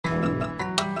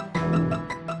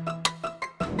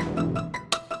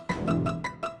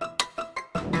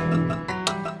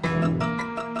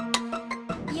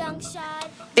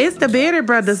It's the Bearded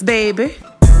Brothers, baby.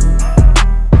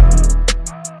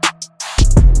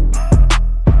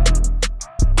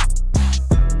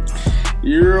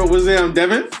 What's up,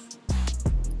 Devin?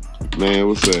 Man,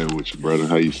 what's up with you, brother?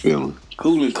 How you feeling?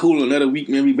 Cool. Another week,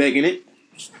 man. We back in it.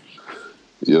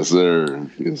 Yes, sir.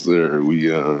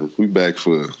 We back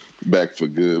for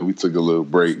good. We took a little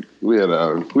break. We had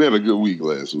a good week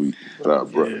last week with our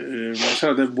brother. Yeah, man. Shout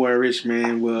out that boy Rich,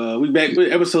 man. Well, we back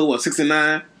with episode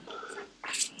 69.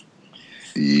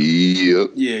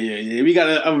 Yep. Yeah. We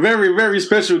got a very, very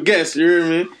special guest. You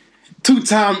hear me?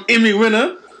 2-time Emmy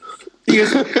winner.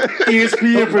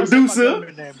 ESPN producer.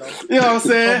 You know what I'm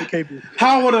saying?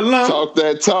 Howard alum. Talk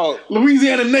that talk.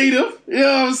 Louisiana native. You know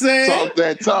what I'm saying? Talk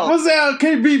that talk. What's that,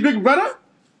 KB, big brother?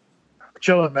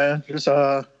 Chilling, man. Just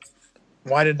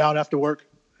winding down after work.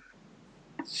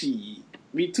 Gee,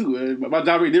 me too. My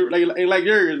job ain't like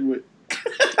yours, but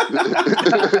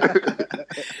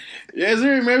yeah,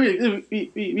 sir, man.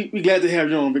 We glad to have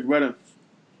you on, big brother.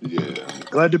 Yeah.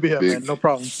 Glad to be here, man. No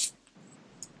problem.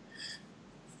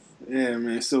 Yeah,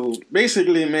 man. So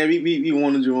basically, man, we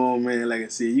wanted you on, man. Like I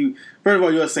said, first of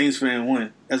all, you're a Saints fan.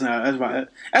 One, that's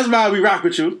why we rock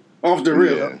with you off the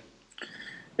real. Yeah.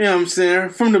 You know what I'm saying?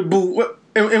 From the boot.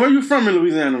 And where you from in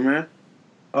Louisiana, man?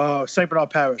 St. Bernard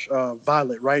Parish,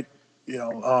 Violet, right? You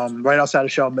know, right outside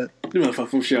of Chalmette. You motherfucker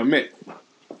from Chalmette.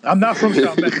 I'm not from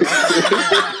Chalmette.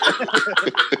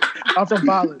 I'm from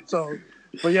Violet, so.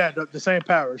 But yeah, the same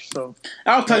parish. So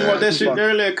I was talking about that shit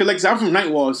earlier, cause like I'm from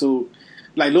Nightwall, so.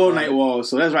 Like Lower Nightwall,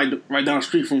 so that's right down the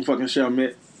street from fucking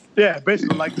Chalmette. Yeah,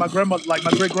 basically, like my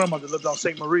great grandmother lived on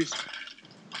St. Maurice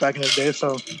back in the day.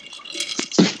 So,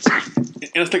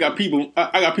 and I still got people.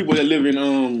 I got people that live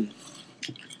in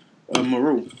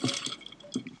Moreau.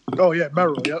 Oh yeah,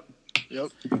 Merrill. Yep. Yeah.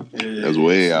 That's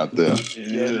way out there.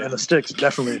 Yeah, and the sticks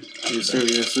definitely.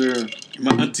 Yes, sir.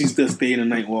 My auntie still stay in the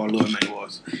Nightwall, Lower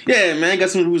Nightwalls. Yeah, man, got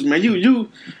some roots, man. You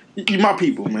my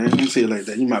people, man. I'm say it like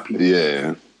that. You my people.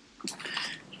 Yeah.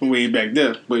 From way back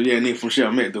there, but yeah, nigga from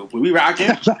Chalmette though. But we rocking,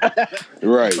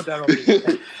 right? he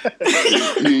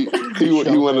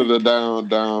one of the down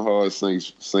hard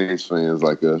Saints fans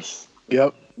like us.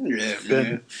 Yep. Yeah,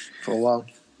 man. For a while.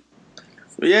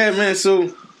 But yeah, man.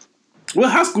 So, what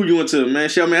high school you went to, man?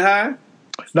 Chalmette High?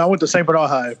 No, I went to St.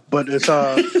 Bernard High, but it's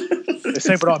it's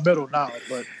St. Bernard Middle now.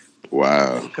 But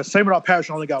wow, because St. Bernard Parish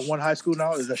only got one high school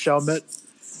now, is the Chalmette.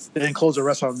 They didn't close the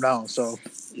rest of them down, so.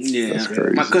 Yeah,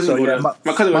 my cousin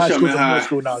was Chalmette High. My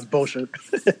school now is bullshit.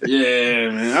 Yeah,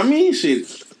 man. I mean, shit.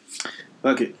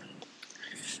 Fuck it.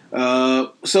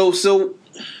 So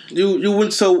you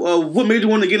went. So what made you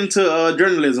want to get into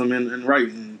journalism and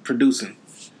writing, and producing?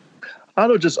 I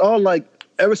don't know, just all like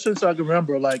ever since I can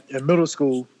remember, like in middle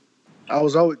school,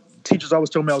 teachers always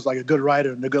told me I was like a good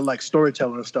writer and a good like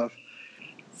storyteller and stuff,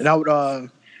 and I would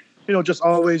just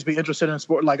always be interested in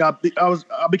sport. Like I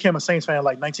became a Saints fan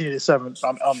like 1987.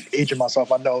 I'm aging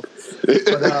myself, I know.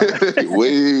 But,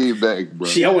 way back, bro.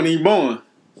 Shit, I wasn't even born.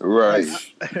 Right.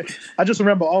 I just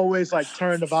remember always like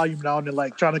turning the volume down and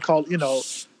like trying to call, do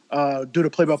the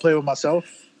play-by-play with myself.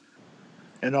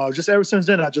 And just ever since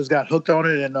then, I just got hooked on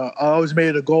it, and I always made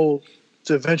it a goal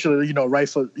to eventually, write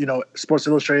for, Sports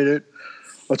Illustrated,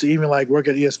 or to even like work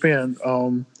at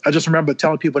ESPN. I just remember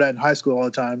telling people that in high school all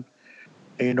the time.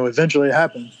 And, eventually it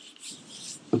happened.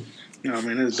 No,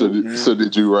 man, that's so dope, man. So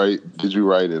did you write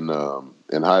in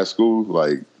high school?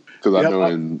 Like, because I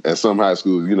know at some high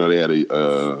schools, they had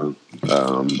a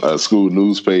school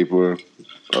newspaper,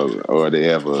 or they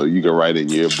have you can write in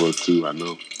yearbook too. I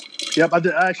know. Yep, I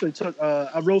did. I actually took.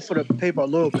 I wrote for the paper a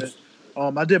little bit.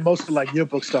 I did most of like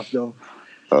yearbook stuff though.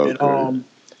 Okay.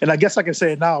 And I guess I can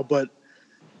say it now, but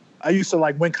I used to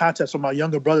like win contests with my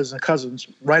younger brothers and cousins,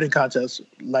 writing contests.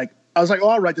 Like I was like, "Oh,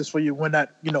 I'll write this for you. Win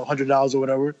that, $100 or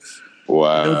whatever."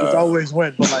 Wow. It would just always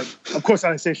win, but like, of course, I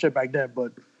didn't say shit back then.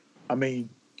 But I mean,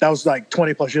 that was like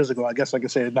 20 plus years ago. I guess I can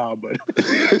say it now, but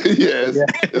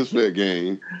it's fair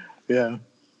game. Yeah.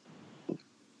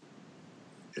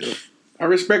 I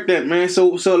respect that, man.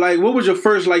 So like, what was your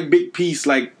first like big piece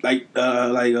like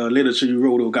literature you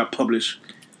wrote or got published?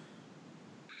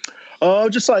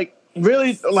 Just like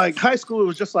really like high school, it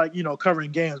was just like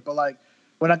covering games. But like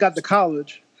when I got to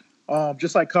college,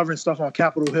 just like covering stuff on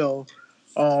Capitol Hill,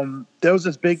 there was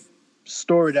this big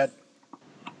story that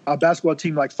our basketball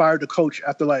team like fired the coach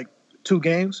after like 2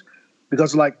 games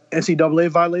because of like NCAA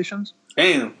violations.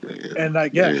 Damn. And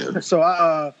like so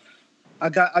I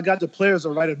got the players to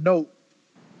write a note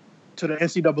to the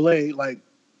NCAA, like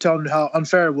telling them how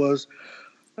unfair it was,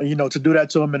 to do that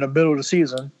to them in the middle of the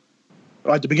season,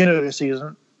 or at the beginning of the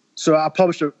season. So I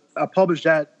published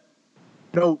that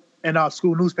note in our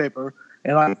school newspaper,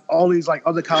 and like all these like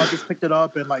other colleges picked it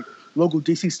up, and like local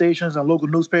DC stations and local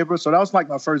newspapers. So that was like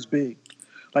my first big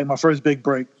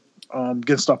break,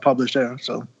 getting stuff published there.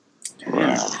 So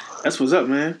yeah, that's what's up,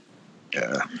 man.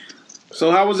 Yeah.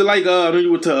 So how was it like when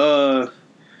you went to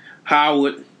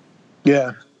Howard?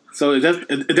 Yeah. So is that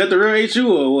the real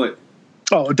HU or what?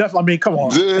 Oh, definitely. I mean, come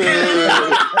on. Look.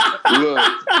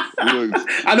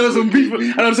 I know some beef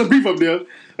up there.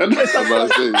 I'm about to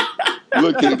say,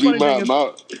 look, KB,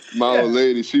 my old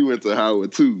lady, she went to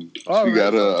Howard too. She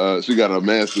got her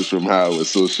master's from Howard,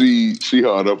 so she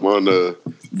hard up on the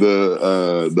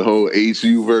whole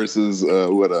HU versus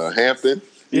Hampton.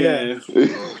 Yeah.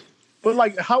 But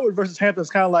like Howard versus Hampton is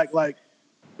kind of like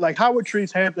Howard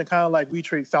treats Hampton kind of like we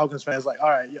treat Falcons fans. Like, all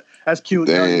right, yeah, that's cute.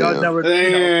 Y'all never, the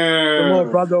little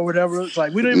brother or whatever. It's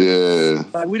like we didn't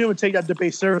even take that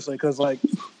debate seriously because like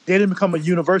they didn't become a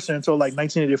university until like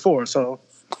 1984. So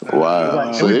wow,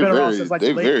 like, so we've been around since like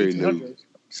the late very 1800s. new.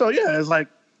 So yeah, it's like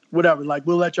whatever. Like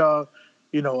we'll let y'all,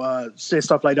 say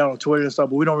stuff like that on Twitter and stuff,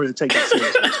 but we don't really take that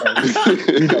seriously.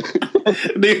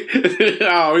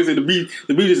 I always say the beef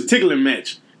is a tickling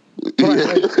match.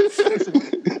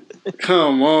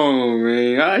 Come on,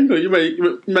 man! You might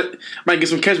get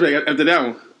some cashback after that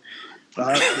one.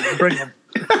 Bring him.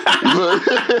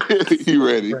 You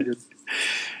ready?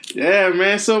 Yeah,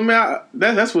 man. So, man,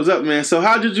 that's what's up, man. So,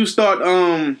 how did you start?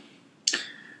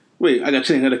 Wait, I got to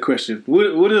change another question.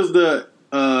 What is the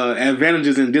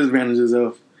advantages and disadvantages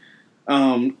of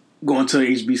going to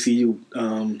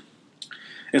HBCU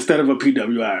instead of a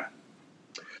PWI?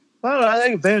 I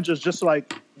think advantages just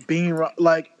like being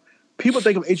like. People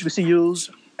think of HBCUs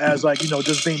as like,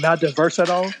 just being not diverse at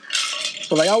all.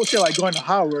 But like I would say like going to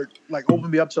Howard, like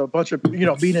opened me up to a bunch of,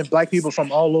 meeting black people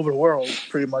from all over the world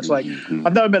pretty much. Like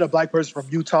I've never met a black person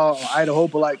from Utah or Idaho,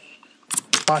 but like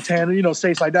Montana,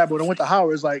 states like that. But when I went to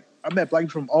Howard, it's like I met black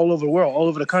people from all over the world, all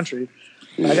over the country.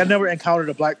 Like I never encountered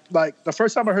a black, like the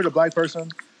first time I heard a black person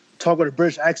talk with a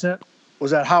British accent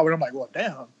was at Howard. I'm like, well,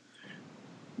 damn.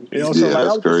 So like,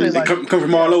 that's crazy. Say, like, come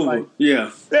from all over. Like,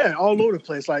 yeah, all over the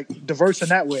place, like diverse in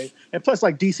that way. And plus,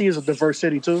 like DC is a diverse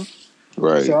city too,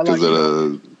 right? So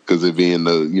because it being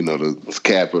the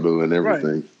capital and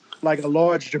everything, right. Like a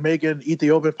large Jamaican,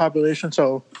 Ethiopian population.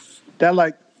 So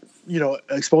that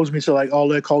exposed me to like all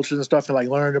their cultures and stuff, and like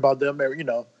learned about them.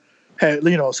 Had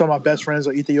some of my best friends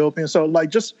are Ethiopian. So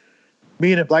like just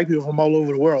meeting black people from all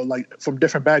over the world, like from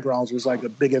different backgrounds, was like a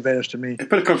big advantage to me. It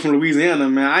better come from Louisiana,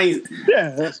 man.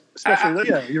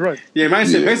 You're right. Yeah, man, I ain't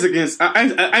said Mexicans.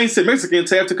 I ain't said Mexican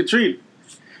until after Katrina.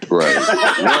 Right.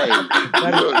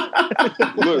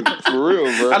 Look, for real,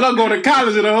 bro. I love going to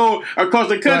college across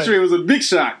the country. Right. It was a big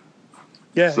shock.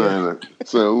 Yeah.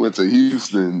 So we went to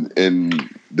Houston, and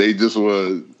they just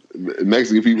were.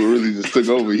 Mexican people really just took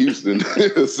over Houston,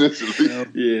 essentially.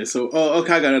 Yeah. So,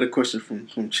 okay, I got another question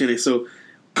from Chile. So,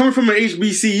 coming from an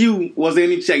HBCU, was there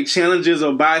any like challenges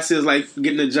or biases, like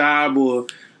getting a job or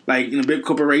like in a big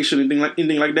corporation, anything like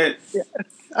that? Yeah,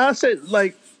 I said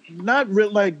like not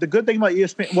really. Like the good thing about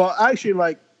ESPN. Well, actually,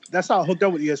 like that's how I hooked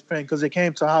up with ESPN because they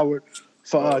came to Howard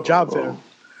for job fair,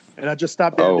 and I just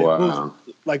stopped there booth,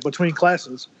 like between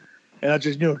classes. And I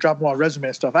just, dropped my resume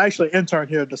and stuff. I actually interned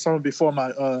here the summer before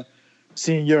my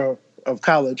senior year of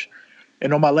college.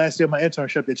 And on my last day of my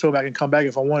internship, they told me I can come back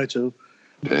if I wanted to.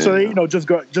 Damn. So they, just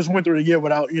went through the year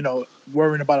without,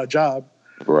 worrying about a job.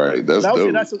 Right. That's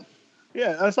dope.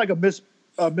 That's like a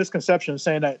misconception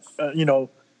saying that,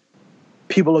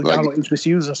 people look down on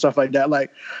HBCUs and stuff like that. Like,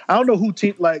 I don't know who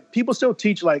people still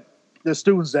teach like their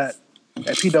students that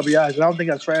at PWIs, and I don't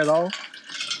think that's fair at all.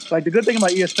 Like, the good thing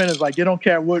about ESPN is, like, they don't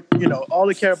care what, all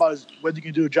they care about is whether you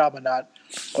can do a job or not,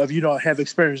 or if you don't have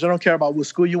experience. They don't care about what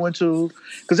school you went to.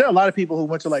 Because there are a lot of people who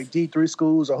went to, like, D3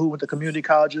 schools or who went to community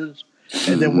colleges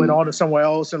and then went on to somewhere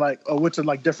else and, like, or went to,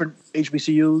 like, different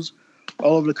HBCUs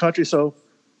all over the country. So,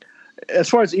 as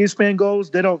far as ESPN goes,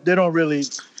 they don't really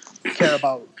care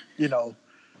about,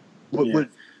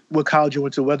 what college you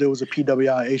went to, whether it was a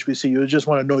PWI, HBCU. You just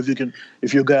want to know if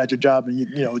you're good at your job and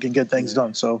you can get things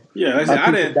done. So yeah, I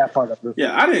didn't that part of it.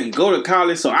 Yeah, I didn't go to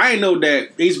college, so I didn't know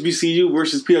that HBCU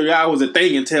versus PWI was a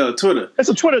thing until Twitter. It's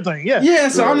a Twitter thing, yeah. Yeah,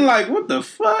 so I'm like, what the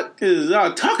fuck is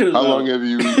y'all talking about? How long have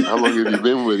you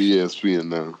been with ESPN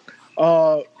now?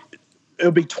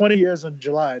 It'll be 20 years in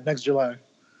July, next July.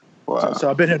 Wow.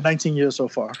 So I've been here 19 years so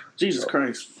far. Jesus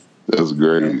Christ. That's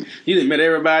great. You done met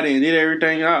everybody and did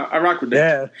everything. I rock with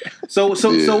that. Yeah. So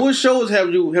what shows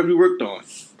have you worked on?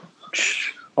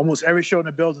 Almost every show in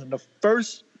the building. I'm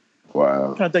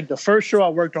trying to think. The first show I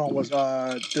worked on was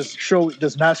this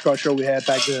NASCAR show we had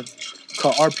back then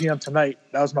called RPM Tonight.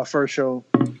 That was my first show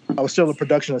I I was still a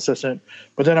production assistant,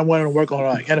 but then I went and worked on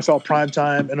like NFL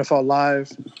Primetime, NFL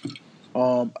Live.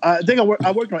 I think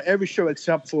I worked on every show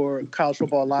except for College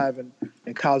Football Live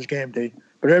and College Game Day.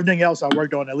 But everything else I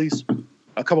worked on at least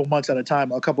a couple months at a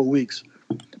time, a couple weeks.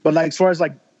 But like as far as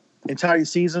like entire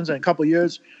seasons and a couple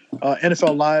years,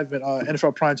 NFL Live and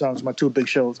NFL Primetime was my two big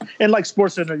shows. And like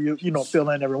SportsCenter, you know, fill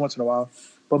in every once in a while.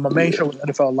 But my main show was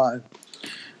NFL Live.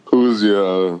 Who was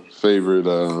your favorite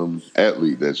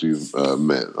athlete that you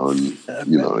met on,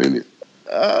 any?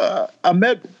 I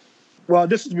met, well,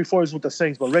 this was before he was with the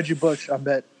Saints, but Reggie Bush I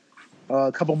met a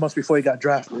couple months before he got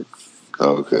drafted.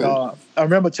 Okay. I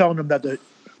remember telling him that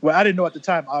I didn't know at the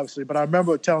time, obviously, but I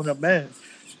remember telling him, man,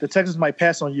 the Texans might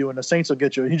pass on you and the Saints will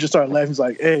get you. And he just started laughing. He's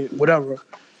like, hey, whatever.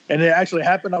 And it actually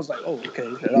happened. I was like, oh, okay.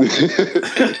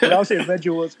 And I was saying Reggie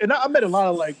was, and I met a lot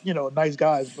of like, you know, nice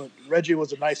guys, but Reggie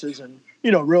was the nicest and,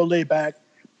 you know, real laid back.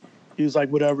 He was like,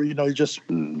 whatever, you know, he just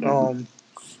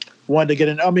wanted to get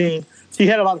in. I mean, he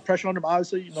had a lot of pressure on him,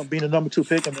 obviously, you know, being the number 2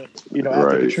 pick and, you know,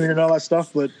 after Katrina and all that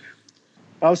stuff. But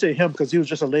I would say him because he was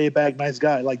just a laid back, nice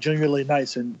guy, like genuinely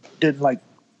nice and didn't like,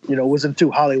 you know, wasn't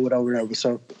too Hollywood or whatever.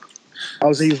 So I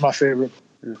would say he was my favorite.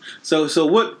 So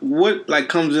what like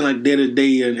comes in like day to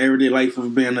day and everyday life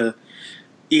of being a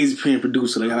ESPN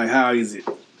producer? Like how is it?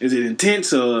 Is it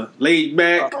intense or laid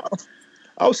back?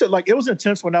 I would say like it was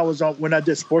intense when I did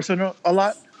SportsCenter a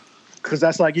lot because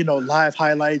that's like, you know, live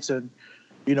highlights and,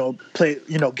 you know,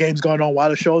 games going on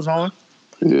while the show's on.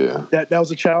 Yeah, that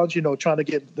was a challenge, you know, trying to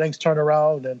get things turned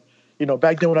around. And, you know,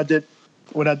 back then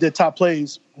when I did top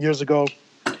plays years ago,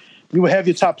 you would have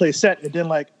your top play set and then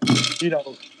like, you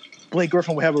know, Blake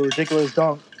Griffin would have a ridiculous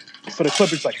dunk for the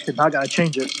Clippers. Like, now I gotta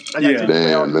change it.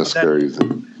 Damn, that's crazy.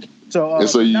 So, and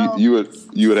so you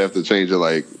would have to change it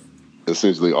like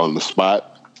essentially on the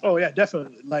spot. Oh yeah,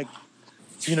 definitely. Like,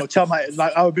 you know,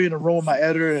 I would be in a room with my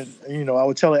editor, and you know, I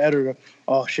would tell the editor,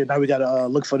 "Oh shit, now we gotta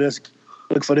look for this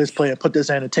play and put this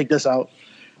in and take this out."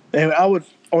 And I would,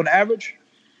 on average,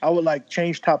 like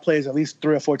change top plays at least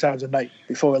 3 or 4 times a night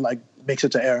before it like makes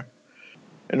it to air.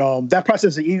 And that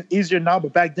process is easier now,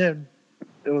 but back then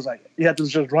it was like you had to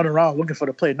just run around looking for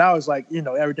the play. Now it's like, you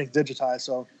know, everything's digitized,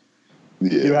 so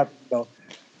you have to go.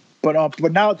 But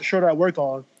now at the show that I work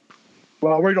on,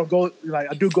 well, I work on goal.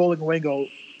 Like I do Golden Wingo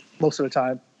most of the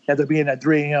time. You have to be in at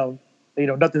 3 a.m. You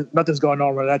know, nothing's going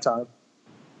on around that time,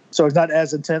 so it's not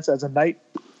as intense as a night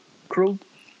crew.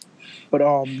 But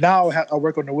now I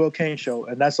work on the Will Kane show,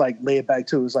 and that's like laid back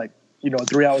too. It's like, you know, a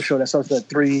 3-hour show that starts at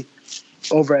 3.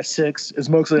 Over at 6. It's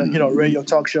mostly, you know, radio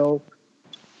talk show.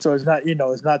 So it's not, you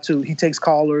know, it's not too, he takes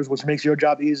callers, which makes your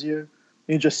job easier.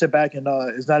 You just sit back and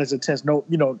it's not as intense. No,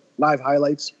 you know, live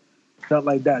highlights, nothing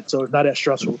like that. So it's not as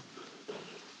stressful.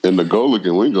 And the Golic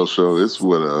and Wingo show, it's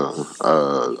what,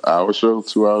 hour show,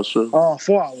 2-hour show?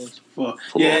 4 hours. Well,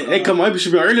 yeah, they come up. It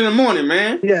should be early in the morning,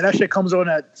 man. Yeah, that shit comes on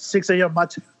at 6 a.m. my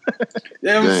time.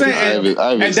 Yeah, I'm saying,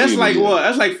 and that's like what?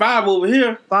 That's like 5 over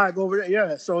here. 5 over there,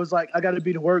 yeah. So it's like I got to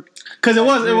be to work. Because it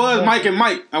was Mike and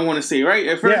Mike. I want to say right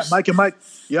at first. Yeah, Mike and Mike.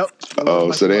 Yep.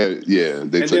 Oh, so they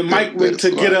and then Mike went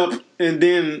to Get Up, and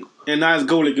now it's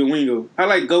Golic and Wingo. I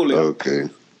like Golic. Okay.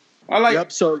 I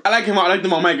like him. I like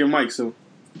them on Mike and Mike. So.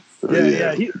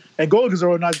 Yeah. And Golic is a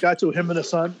real nice guy too. Him and his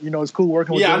son. You know, it's cool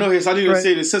working with him. Yeah, I know his. I didn't even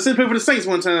say this. So he played for the Saints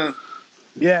one time.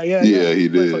 Yeah, he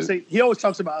did. He always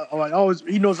talks about, like,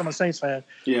 he knows I'm a Saints fan.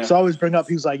 Yeah. So I always bring up,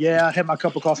 he was like, yeah, I had my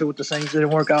cup of coffee with the Saints. It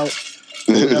didn't work out.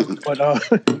 But,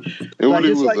 and when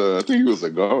he was, I think he was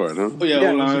a guard, huh? Oh,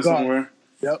 yeah, line somewhere.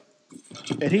 Yep.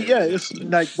 And it's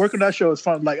like working that show is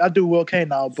fun. Like, I do Will Kane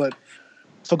now, but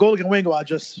for Golic and Wingo, I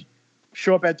just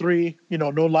show up at 3, you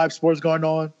know, no live sports going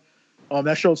on.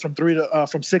 That show's from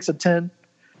 6 to 10.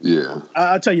 Yeah.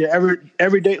 I'll tell you,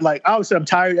 every day, like, obviously I'm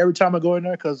tired every time I go in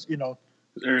there because, you know,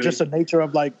 early. Just the nature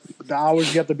of like the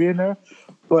hours you have to be in there.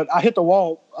 But I hit the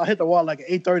wall like at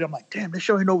 8:30. I'm like, damn, this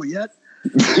show ain't over yet.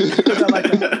 I got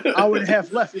like an hour and a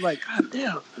half left. You're like, God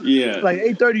damn. Yeah. Like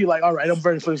 8:30, you're like, all right, I'm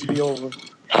ready for this to be over.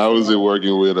 How is it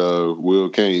working with Will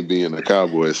Kane being a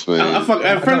Cowboys fan? I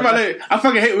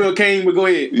fucking hate Will Kane, but go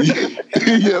ahead.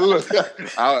 Yeah, look,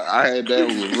 I had that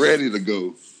one ready to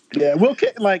go. Yeah, Will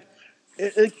Kane, like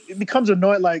it becomes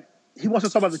annoying. Like he wants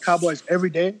to talk about the Cowboys every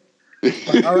day.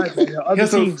 Like, all right, man. You know, other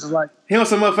teams is like he on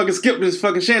some motherfucking Skip this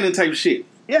fucking Shannon type shit.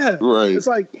 Yeah, right. It's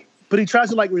like, but he tries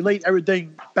to like relate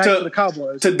everything back to the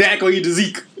Cowboys, to Dak or either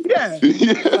Zeke. Yeah,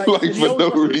 like for no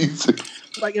reason.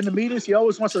 Like in the meetings, he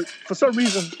always wants to. For some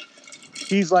reason,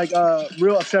 he's like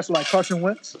real obsessed with like Carson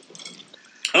Wentz.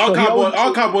 All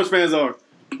Cowboys fans are.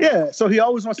 Yeah, so he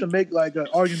always wants to make like an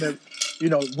argument, you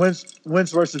know,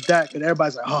 Wentz versus Dak, and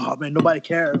everybody's like, oh man, nobody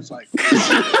cares. Like,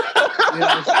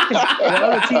 Yeah,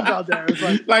 other teams out there.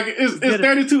 It's like it's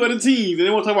 32 other teams, and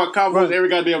they want to talk about Cowboys every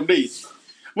goddamn day.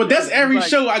 But that's every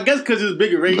show, I guess, because it's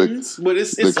bigger ratings. But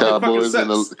it's the Cowboys it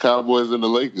fucking sucks. The Cowboys and the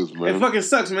Lakers, man. It fucking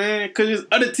sucks, man, because there's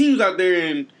other teams out there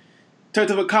and turn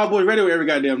to a Cowboys radio every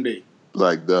goddamn day.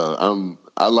 Like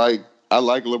I like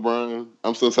LeBron.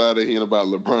 I'm so tired of hearing about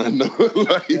LeBron.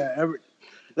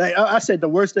 I said the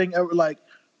worst thing ever. Like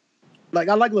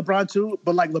I like LeBron too,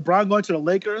 but like LeBron going to the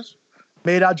Lakers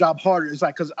made our job harder. It's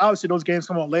like because obviously those games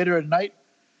come on later at night.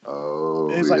 Oh,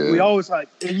 and it's like we always like,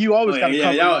 and you always got to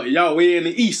cover. Y'all way in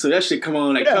the East, so that shit come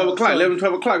on like 12 o'clock, 11,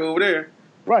 12 o'clock over there.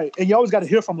 Right, and you always got to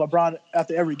hear from LeBron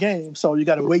after every game, so you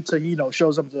got to wait till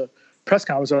shows up at the press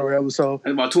conference or whatever. So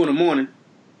it's about 2 a.m.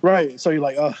 Right, so you're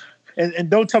like, and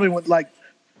don't tell me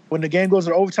when the game goes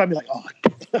to overtime, you're like, oh.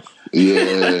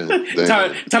 Yeah.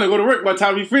 time to go to work by the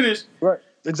time we finish. Right,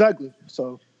 exactly.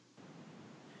 So.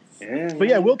 Yeah. But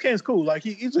yeah, Will Cain's cool. Like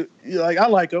I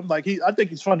like him. Like I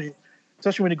think he's funny,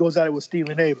 especially when he goes at it with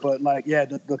Stephen A. But like, yeah,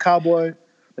 the Cowboys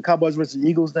versus the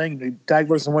Eagles thing, the Dak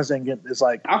versus Wentz thing, it's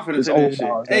like it's old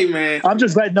now. Hey man, I'm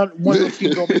just glad one of those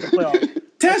teams don't make the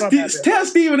playoffs. Tell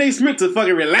Stephen A. Smith to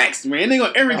fucking relax, man. They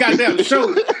on every goddamn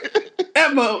show.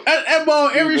 That ball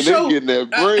every show. They getting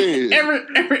that bread.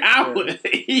 Every hour.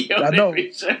 Yeah. I know.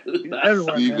 Stephen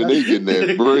A. getting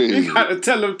that bread. You gotta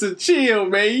tell him to chill,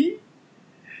 man.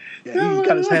 Yeah, he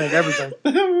got his hand in everything.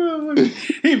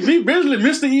 he basically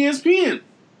missed the ESPN.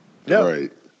 Yeah.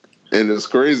 Right. And it's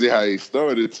crazy how he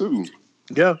started too.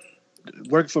 Yeah.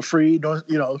 Work for free,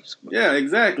 Yeah,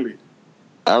 exactly.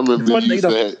 I remember he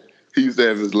used to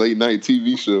have his late night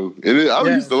TV show. And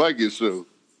I used to like his show.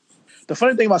 The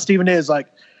funny thing about Stephen A. is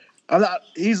like,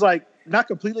 he's like not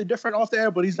completely different off the air,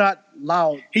 but he's not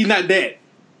loud. He's not that.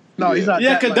 No, he's not.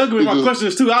 Yeah, because Doug was my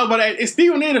questions too. I was about to ask, is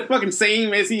Stephen A. the fucking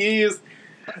same as he is?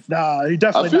 Nah, he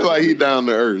definitely. I feel like he's down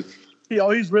to earth.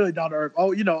 He's really down to earth.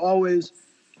 Oh,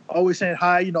 always saying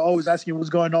hi. Always asking what's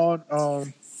going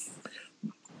on.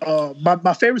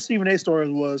 My favorite Stephen A.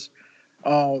 story was,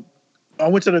 I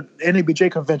went to the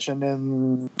NABJ convention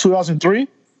in 2003.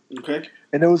 Okay.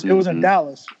 And it was in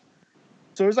Dallas.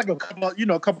 So it was like a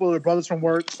couple of the brothers from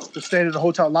work were staying in the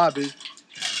hotel lobby,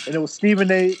 and it was Stephen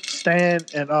A., Stan,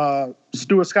 and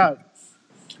Stuart Scott.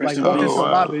 Like walking into the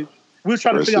lobby. We was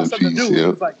trying to figure out something to do.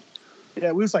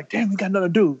 Yeah. We was like, damn, we got nothing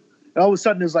to do. And all of a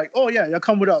sudden, it's like, oh yeah, y'all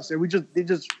come with us. And we just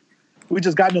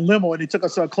got in a limo and they took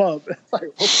us to a club. Like,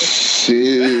 okay.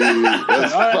 Shit,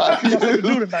 that's funny.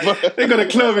 They go to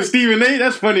club and Stephen A.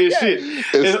 That's funny as shit.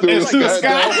 And Stuart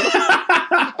Scott.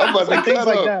 I'm about to things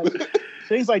like that.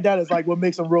 Things like that is like what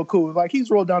makes him real cool. Like he's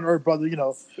real down to earth, brother.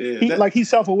 He's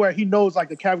self-aware. He knows like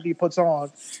the character he puts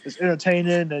on is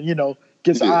entertaining and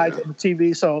gets eyes on the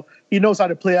TV. So he knows how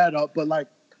to play that up. But like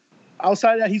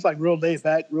outside of that, he's like real laid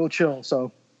back, real chill.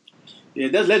 So yeah,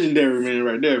 that's legendary, man,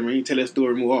 right there, man. You tell that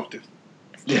story more often.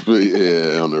 Yeah,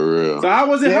 on the real. So how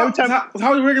was it? How was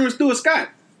it working with Stuart Scott?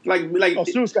 Like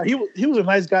Stuart Scott, he was a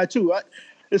nice guy too.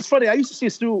 It's funny. I used to see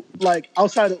Stu like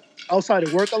outside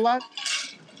of work a lot.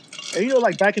 And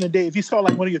like back in the day, if you saw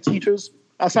like one of your teachers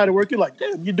outside of work, you're like,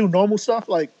 damn, you do normal stuff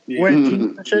like wearing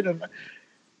jeans and shit.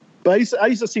 But I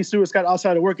used to see Stuart Scott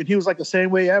outside of work, and he was like the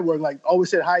same way at work. Like always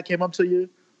said hi, came up to you,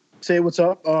 say what's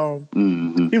up.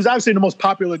 He was obviously the most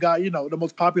popular guy, the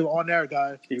most popular on air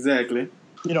guy. Exactly.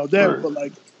 There, but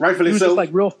like rightfully he was so. Just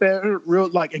like real fair, real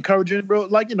like encouraging, real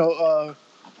like he was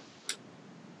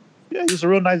a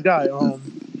real nice guy. Sound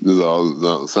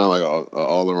like an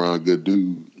all around good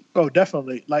dude. Oh,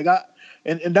 definitely. Like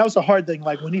and that was the hard thing.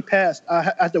 Like when he passed,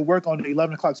 I had to work on the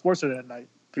 11 o'clock Sports Center that night,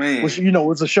 man. Which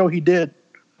was a show he did.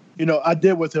 I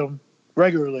did with him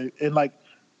regularly, and like,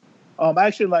 I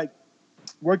actually like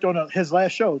worked on his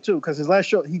last show too, because his last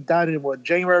show he died in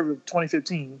January of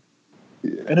 2015,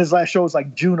 and his last show was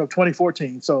like June of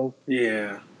 2014. So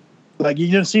yeah, like you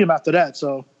didn't see him after that.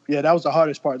 So yeah, that was the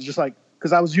hardest part. Just like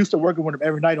because I was used to working with him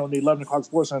every night on the 11 o'clock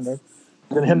Sports Center.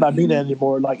 And him not being there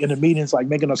anymore, like in the meetings, like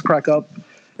making us crack up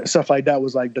and stuff like that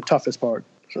was like the toughest part.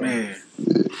 So. Man.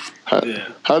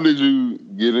 How did you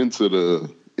get into the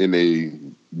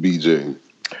NABJ?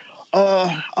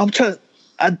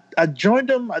 I joined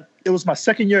them. It was my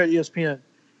second year at ESPN,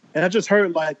 and I just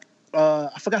heard like I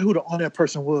forgot who the on-air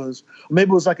person was.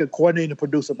 Maybe it was like a coordinating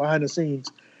producer behind the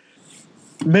scenes.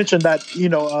 Mentioned that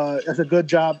that's a good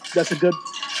job. That's a good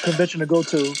convention to go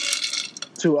to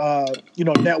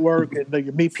network and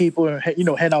you meet people and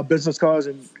hand out business cards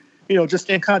and just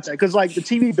stay in contact, because like the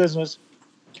TV business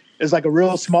is like a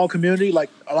real small community. Like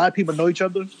a lot of people know each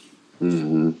other.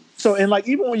 Mm-hmm. So and like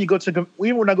even when I go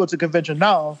to convention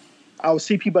now, I would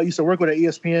see people I used to work with at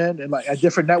ESPN and like at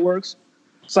different networks.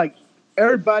 It's like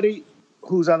everybody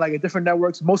who's on like a different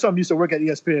networks. Most of them used to work at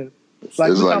ESPN. It's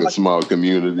like a small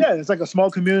community. Yeah, it's like a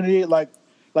small community. Like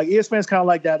ESPN's kind of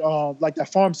like that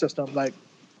farm system. Like,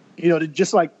 they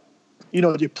just like,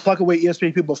 you pluck away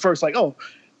ESPN people first. Like, oh,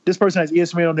 this person has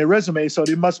ESPN on their resume, so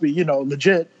they must be,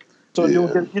 legit. So you'll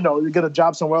get, you get a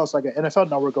job somewhere else, like an NFL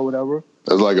network or whatever.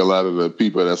 That's like a lot of the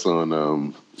people that's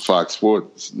on Fox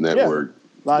Sports Network.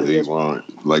 Yeah, they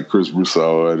want like Chris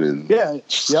Broussard and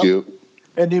Skip. Yep.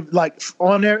 And they, like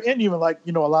on there, and even like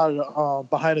a lot of the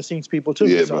behind the scenes people too.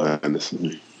 Yeah, so, behind the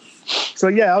scenes. So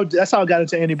yeah, that's how I got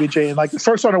into NEBJ. And like the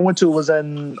first one I went to was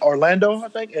in Orlando, I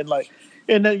think, and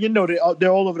then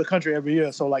they're all over the country every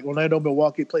year. So like Orlando,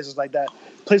 Milwaukee, places like that,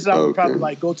 places I would probably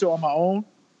like go to on my own.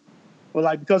 But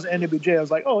like because of NEBJ, I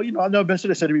was like, oh, I've never been to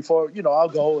the city before. I'll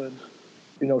go and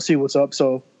see what's up.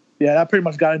 So yeah, I pretty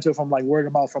much got into it from like word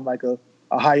of mouth from like a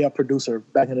high up producer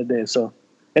back in the day. So,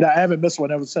 and I haven't missed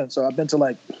one ever since. So I've been to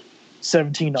like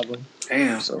 17 of them.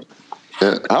 Damn. So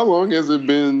how long has it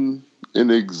been in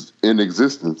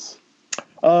existence?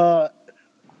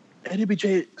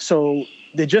 NEBJ. So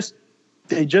they just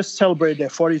celebrated their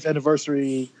 40th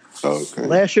anniversary. Okay.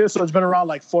 Last year, so it's been around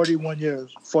like 41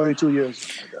 years, 42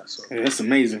 years. I guess, so. Yeah, that's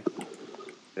amazing.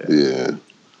 Yeah.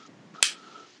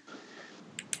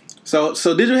 So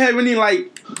did you have any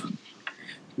like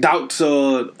doubts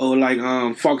or like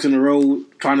forks in the road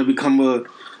trying to become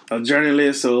a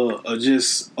journalist or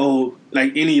just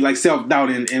like any like self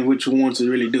doubt in what you want to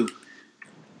really do?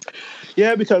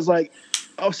 Yeah, because like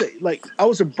I would say like I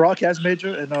was a broadcast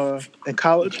major in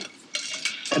college.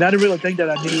 And I didn't really think that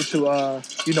I needed to,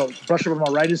 brush up on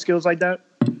my writing skills like that.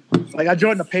 Like I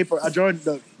joined the paper. I joined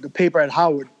the paper at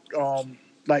Howard.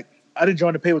 Like I didn't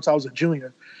join the paper until I was a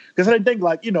junior, because I didn't think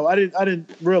like I didn't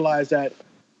realize that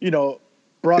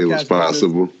broadcast. It was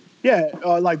possible. Majors,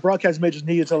 like broadcast majors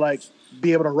needed to like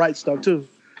be able to write stuff too.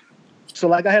 So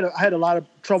like I had a lot of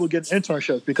trouble getting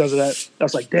internships because of that. I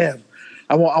was like, damn,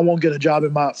 I won't get a job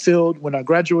in my field when I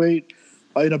graduate.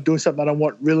 I end up doing something I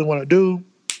don't really want to do.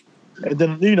 And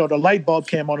then, the light bulb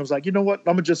came on. I was like, you know what? I'm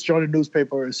going to just join a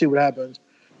newspaper and see what happens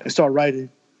and start writing.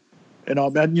 And, I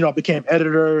became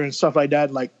editor and stuff like that.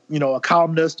 And like, a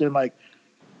columnist and like,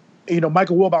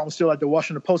 Michael Wilbon was still at the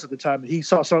Washington Post at the time. And he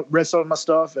read some of my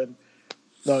stuff. And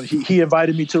he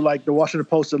invited me to like the Washington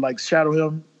Post to like shadow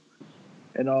him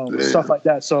and stuff like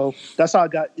that. So that's how I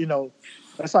got,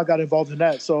 that's how I got involved in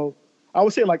that. So I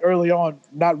would say like early on,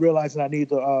 not realizing I need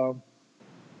to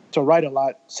write a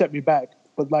lot set me back.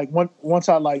 But like once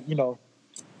I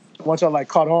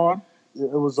caught on,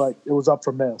 it was up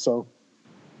from there. So,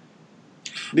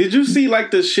 did you see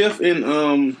like the shift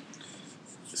in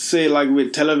say like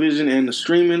with television and the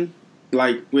streaming,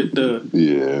 like with the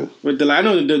I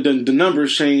know the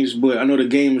numbers changed, but I know the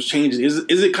game is changing. Is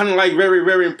it kind of like very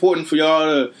very important for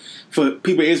y'all for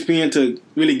people at ESPN to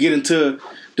really get into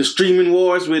the streaming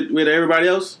wars with everybody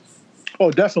else?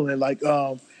 Oh, definitely. Like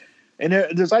and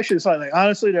there's actually something like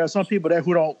honestly, there are some people there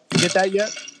who don't get that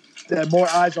yet. They have more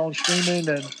eyes on streaming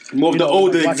and more of the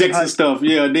older like execs and stuff.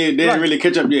 Yeah, they didn't really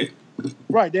catch up yet.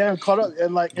 Right, they haven't caught up,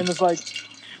 and it's like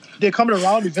they're coming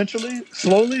around eventually,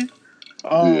 slowly.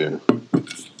 But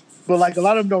like a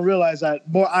lot of them don't realize that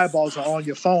more eyeballs are on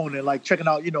your phone and like checking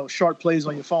out short plays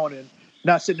on your phone and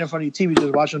not sitting in front of your TV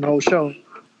just watching the whole show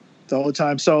the whole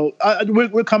time. So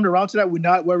we're coming around to that. We're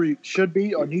not where we should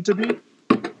be or need to be.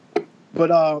 But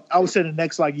I would say the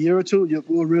next like year or two,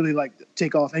 we'll really like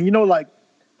take off. And like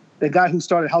the guy who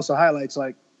started House of Highlights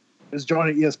like is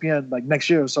joining ESPN like next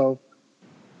year, so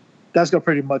that's gonna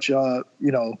pretty much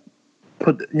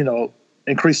put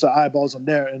increase the eyeballs on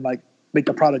there and like make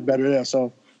the product better there.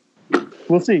 So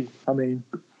we'll see. I mean,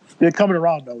 they're coming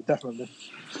around though, definitely.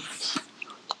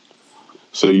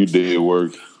 So you did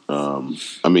work.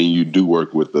 You do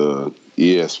work with the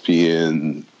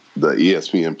ESPN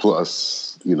Plus.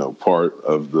 Part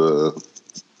of the,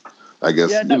 I guess,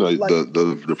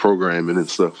 the programming and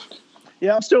stuff.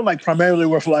 Yeah, I'm still like primarily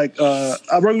with like I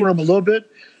work with them a little bit,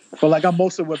 but like I'm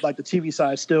mostly with like the TV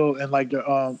side still, and like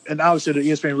the and obviously the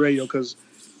ESPN radio because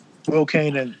Will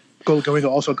Kane and Golden Ringo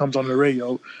also comes on the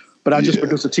radio, but I just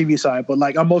produce the TV side. But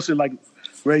like I'm mostly like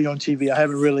radio and TV. I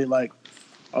haven't really like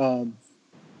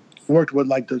worked with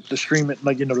like the streaming,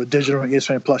 like the digital and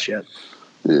ESPN Plus yet.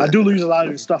 Yeah. I do use a lot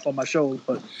of their stuff on my show,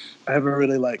 but I haven't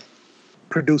really like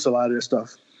produced a lot of their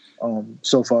stuff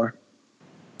so far.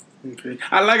 Okay.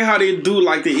 I like how they do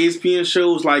like the ESPN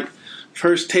shows like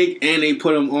First Take, and they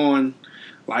put them on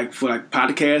like for like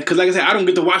podcasts. Because like I said, I don't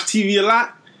get to watch TV a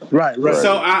lot. Right.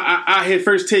 So I hit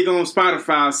First Take on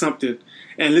Spotify or something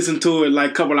and listen to it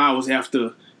like a couple hours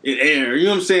after it aired. You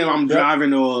know what I'm saying? I'm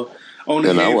driving or on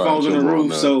the headphones on the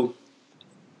roof. So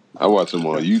I watch them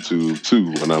on YouTube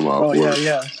too when I'm off work.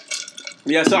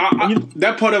 Yeah, so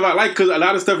that part of I like because a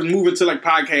lot of stuff is moving to like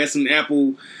podcasts and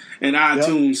Apple and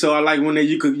iTunes. Yep. So I like when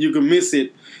you could miss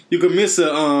it. You could miss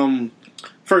a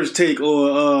first take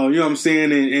or you know what I'm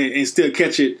saying, and still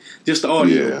catch it. Just the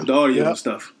audio and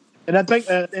stuff. And I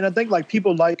think like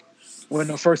people like when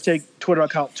the First Take Twitter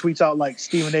account tweets out like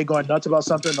Stephen A. going nuts about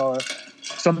something or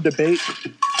some debate.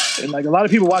 And like a lot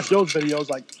of people watch those videos.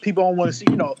 Like people don't want to see,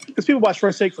 because people watch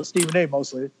First Take for Stephen A.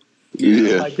 mostly.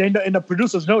 Yeah. Like they know, and the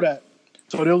producers know that.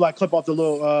 So they'll like clip off the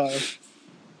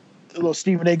little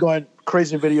Stephen A. going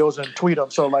crazy videos and tweet them.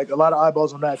 So like a lot of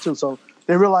eyeballs on that too. So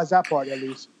they realize that part at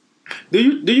least. Do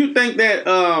you think that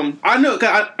I know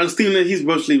cause Stephen A. he's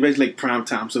basically like prime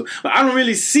time. So but I don't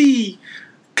really see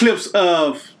clips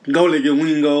of Golic and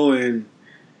Wingo and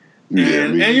you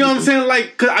know what I'm saying,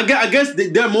 like cause I guess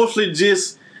they're mostly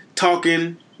just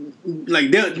talking.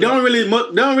 Like they don't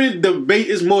really debate.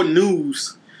 It's more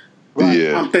news. Right.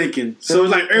 Yeah, I'm thinking. So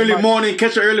it's like early morning,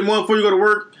 catch an early morning before you go to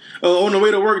work, on the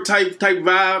way to work type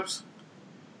vibes.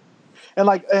 And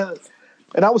like,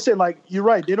 and I would say like you're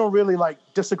right. They don't really like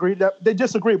disagree. They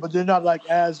disagree, but they're not like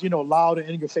as loud and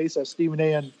in your face as Stephen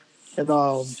A. and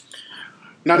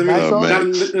not as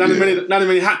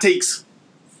many hot takes.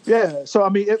 Yeah. So I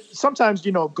mean, sometimes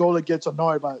Golic gets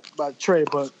annoyed by Trey,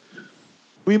 but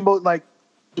we both like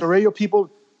the radio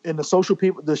people and the social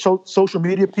people, the social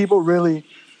media people really.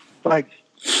 Like,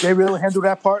 they really handle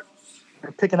that part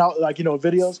and picking out, like,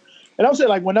 videos. And I would say,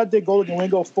 like, when I did Golic and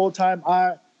Wingo full-time,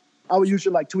 I would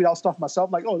usually, like, tweet out stuff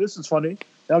myself. Like, oh, this is funny. And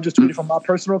I would just tweet it from my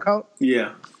personal account.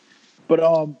 Yeah. But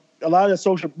a lot of the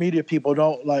social media people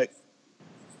don't, like,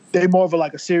 they more of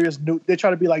a serious they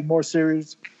try to be, like, more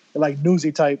serious and, like,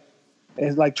 newsy type.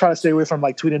 And, like, try to stay away from,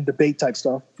 like, tweeting debate type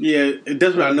stuff. Yeah,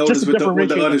 that's what I noticed with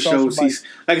the other shows. He's,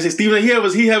 like I said, Stephen, he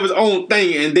have his own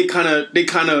thing, and they kind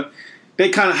of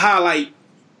highlight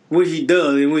what he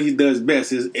does, and what he does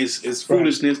best is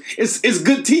foolishness. Right. It's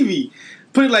good TV.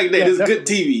 Put it like that. It's definitely good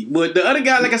TV. But the other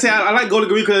guy, like I said, I like Golic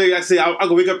because like I said, I'll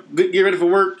go wake up, get ready for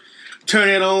work, turn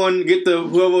it on, get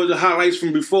whoever the highlights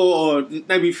from before or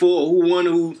night before, or who won,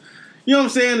 who. You know what I'm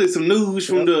saying? There's some news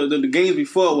from the games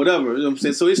before or whatever. You know what I'm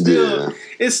saying? So it's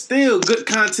still good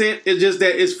content. It's just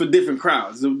that it's for different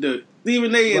crowds. The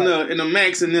Stephen A. and the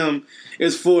Max and them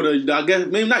is for the, I guess,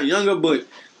 maybe not younger, but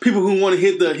people who want to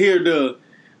hear the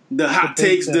hot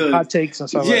takes, the hot takes and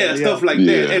stuff. Stuff like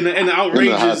that, and the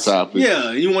outrageous.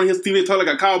 And you want to hear Stephen A. talk like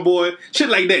a cowboy, shit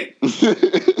like that.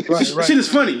 right. Shit is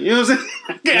funny. You know what I'm saying?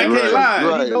 I can't lie.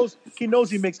 Right. He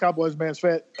knows he makes Cowboys fans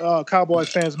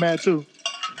mad too.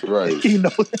 Right. He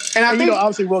knows. And I think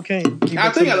obviously Will Kane. I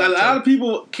think a lot of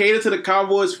people cater to the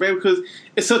Cowboys fan because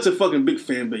it's such a fucking big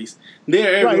fan base.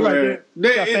 They're everywhere.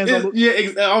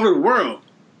 They're all over the world.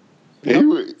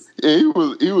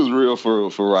 He was real for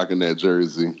rocking that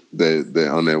jersey that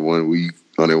on that 1 week,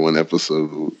 on that one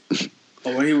episode.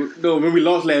 Oh, when we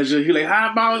lost last year, he like,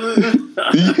 how about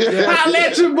I'll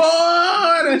let you, boy.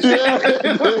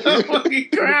 Fucking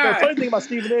cry. The funny thing about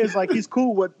Stephen A. is like he's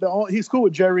cool with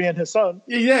Jerry and his son.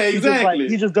 Yeah, exactly.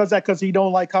 He just does that because he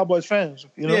don't like Cowboys fans.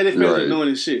 Yeah, they fans are doing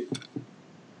this shit.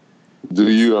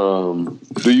 Do you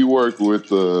work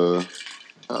with or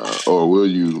will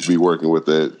you be working with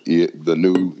the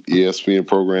new ESPN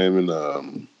programming,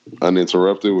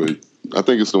 Uninterrupted? With I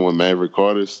think it's the one Maverick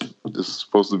Carter is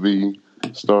supposed to be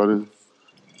starting.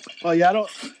 Oh yeah, I don't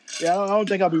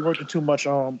think I'll be working too much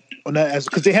on that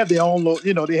because they have their own,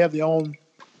 they have their own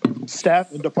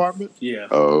staff and department. Yeah.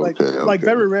 Oh, okay. Like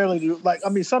very rarely do. Like I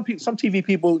mean, some TV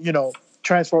people,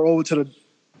 transfer over to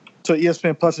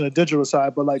ESPN Plus and the digital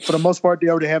side, but like for the most part, they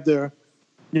already have their,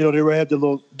 they already have their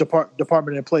little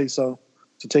department in place, so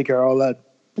to take care of all that.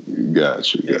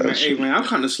 Gotcha. Hey man, I'm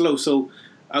kind of slow, so.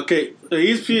 Okay,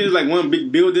 ESPN is like one big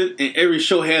building, and every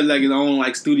show has like its own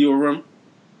like studio room.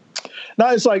 No,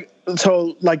 it's like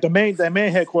the main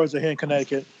headquarters are here in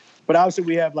Connecticut, but obviously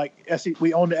we have like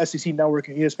we own the SEC network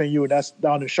and ESPNU, and that's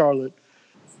down in Charlotte,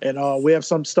 and we have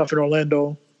some stuff in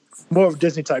Orlando, more of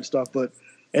Disney type stuff,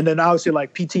 and then obviously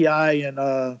like PTI and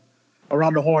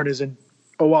Around the Horn is in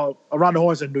Around the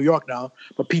Horn is in New York now,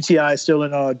 but PTI is still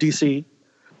in DC,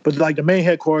 but like the main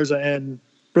headquarters are in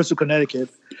Bristol, Connecticut.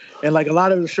 And like a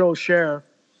lot of the shows share,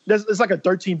 it's like a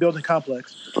 13 building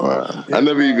complex. Wow. I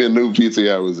never even knew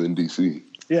PTI was in DC.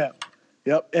 Yeah.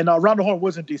 Yep. And Around the Horn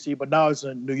was in DC, but now it's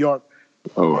in New York.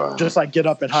 Oh wow. Just like Get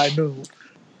Up and High Noon.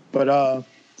 But for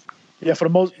the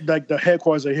most, like the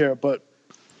headquarters are here. But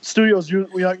studios,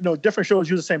 different shows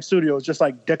use the same studios, just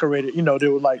like decorated. They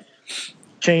would like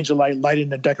change the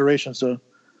lighting and decorations to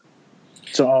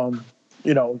for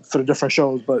the different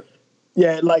shows. But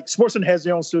yeah, like Sportsnet has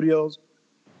their own studios.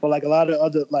 but like a lot of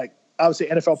other, like obviously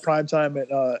NFL Primetime and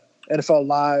NFL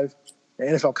Live and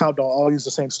NFL Countdown all use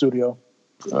the same studio.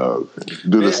 Okay.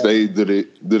 Do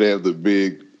they have the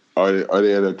big? Are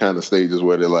they at the kind of stages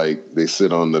where they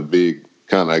sit on the big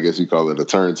kind of, I guess you call it a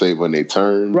turntable, and they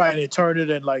turn? Right, and they turn it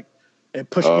and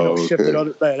push, shift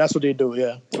it. That's what they do.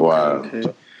 Yeah. Wow.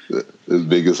 Okay. It's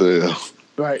big as hell.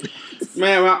 Right.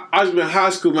 Man, I was in high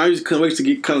school. Man, I just couldn't wait to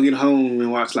get home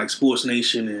and watch like Sports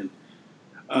Nation and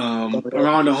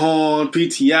Around the Horn,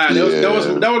 PTI.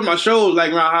 That was my shows.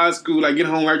 Like around high school, like get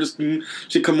home right, just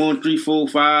should come on 3, 4,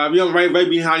 5. Right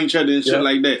behind each other and shit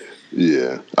like that.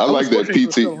 Yeah, I like that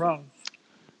PT.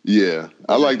 Yeah,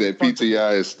 I like that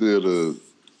PTI is still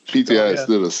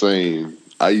the same.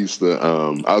 I used to.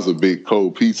 I was a big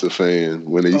Cold Pizza fan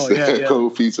when they used to have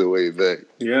Cold Pizza way back.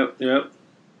 Yep.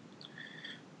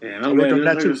 Man, I'm glad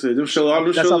them shows are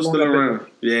still around.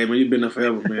 Yeah, man, you've been there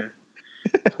forever, man.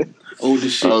 Old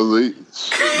as shit. I was like,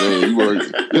 man, you work.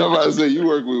 I'm about to say you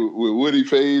worked with Woody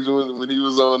Page when he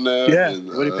was on there. Yeah, and,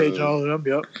 Woody Page and all of them.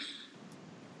 Yep.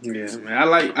 Yeah, man.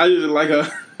 I usually like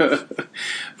a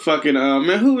fucking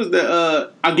man. Who was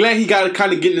that? I'm glad he got to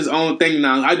kind of getting his own thing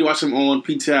now. I do watch him on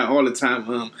PTI all the time.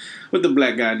 What the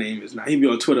black guy name is now? He be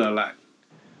on Twitter a lot.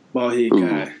 Bald head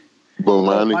guy.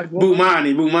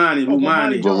 Bomani.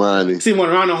 See him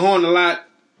Around the Horn a lot.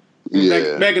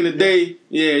 Yeah. Back in the day.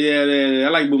 Yeah. I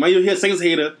like Bomani. You hear Saints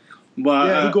hater,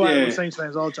 but he go out with Saints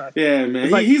fans all the time. Yeah,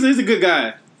 man. He's a good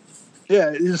guy.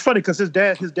 Yeah, it's funny because his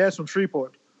dad's from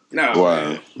Shreveport. No.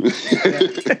 Wow.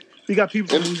 He got people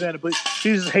from Louisiana, but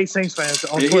he just hates Saints fans.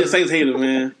 He's a Saints hater,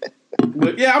 man.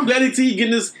 But yeah, I'm glad he's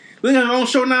getting this. Look at his own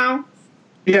show now.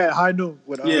 Yeah, High Noon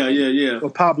with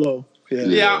with Pablo.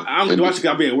 Yeah, I'm watching.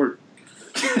 I'll be at work.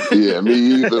 Yeah, me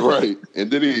either. Right,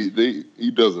 and then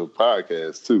he does a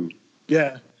podcast too.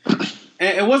 Yeah,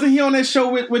 and wasn't he on that show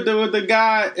with the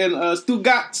guy and Stu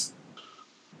Gatz?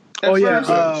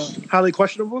 Highly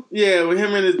Questionable. Yeah, with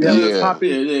him and his Poppy.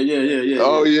 Yeah.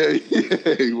 Oh yeah,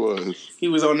 he was. He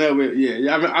was on that with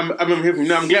I remember him from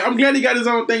now. I'm glad he got his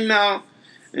own thing now.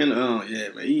 And man.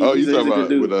 You talking about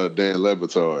with Dan Le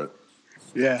Batard?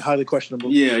 Yeah, Highly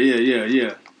Questionable. Yeah.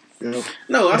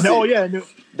 No,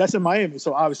 that's in Miami.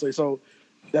 So obviously,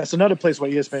 that's another place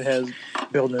where ESPN has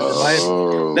buildings in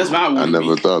Miami. That's why I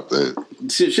never thought that.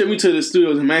 Ship me to the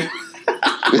studios in Miami.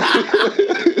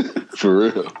 For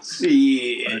real.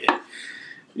 Shit.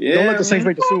 Yeah. Don't let the Saints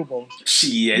make the Super Bowl.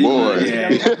 Shit. Boy. Yeah.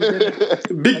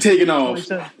 Big taking off.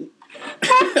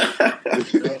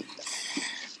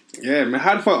 Yeah, man.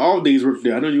 How the fuck all days work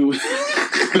there? I know you.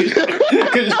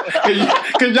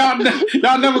 Cause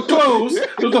y'all never close.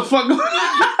 What the fuck?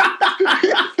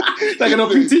 Like no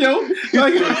PTO.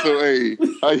 Like, so hey,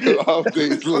 how your off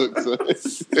days look?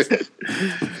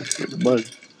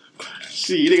 But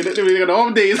shit, they got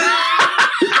off days.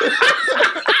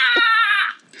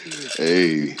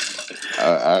 Hey,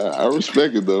 I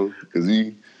respect it though, cause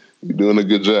you doing a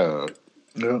good job.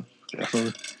 Yeah,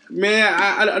 definitely. Man,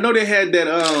 I know they had that.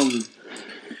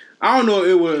 I don't know if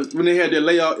it was when they had that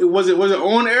layoff. Was it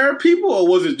on air people, or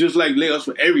was it just like layoffs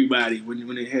for everybody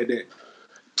when they had that?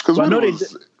 Because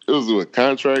it was with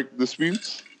contract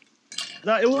disputes.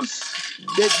 No, it was.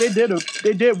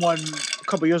 They did one a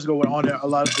couple years ago with on there a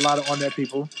lot of on there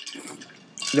people.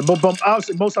 But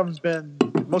obviously most of them's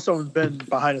been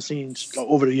behind the scenes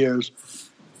over the years,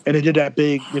 and they did that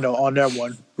big on there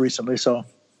one recently. So.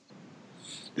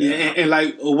 Yeah, and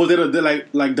like, was it a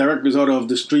like direct result of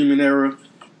the streaming era?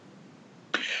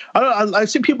 I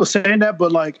see people saying that,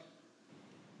 but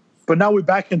now we're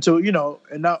back into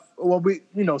and now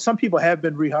some people have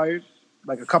been rehired,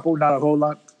 like a couple, not a whole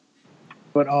lot,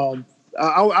 but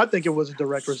I think it was a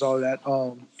direct result of that,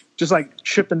 just like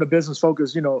shifting the business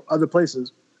focus, other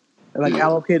places, and like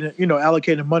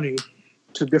allocating money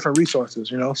to different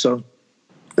resources, so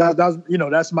that's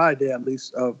that's my idea at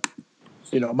least of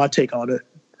my take on it.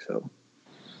 So,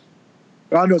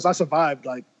 all I know is I survived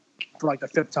for the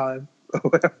 5th time or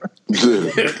whatever.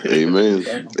 Amen.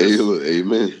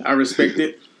 Amen. I respect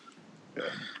it.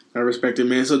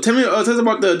 Man. So tell us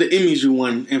about the Emmys you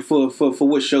won and for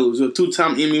what shows? A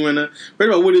 2-time Emmy winner. First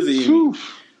of all, what is the Emmy?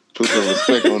 Put some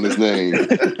respect on his name.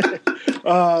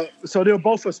 So they were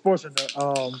both for Sports Center.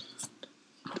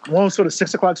 One was for the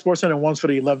 6 o'clock Sports Center, and one's for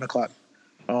the 11 o'clock.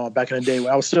 Back in the day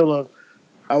when I was still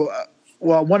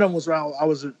well, one of them was around. I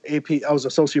was an AP. I was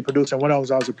associate producer, and one of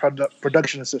them was a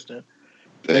production assistant.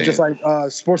 Damn. And just like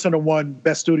SportsCenter won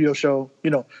best studio show,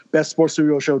 best sports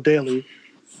studio show daily,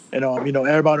 and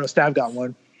everybody on the staff got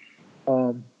one.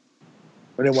 And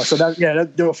then one. So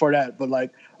that they were for that. But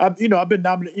I've been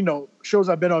nominated. Shows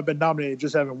I've been on have been nominated,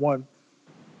 just haven't won.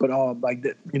 But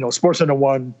SportsCenter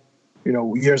won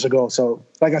years ago. So,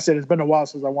 like I said, it's been a while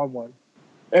since I won one.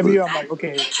 Every year I'm like,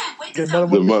 okay, get another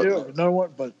one this year, another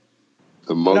one, but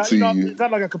the multi. It's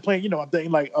not like a complaint. I'm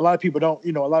thinking like a lot of people don't.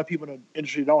 A lot of people in the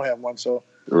industry don't have one. So,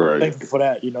 thank you for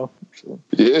that. So.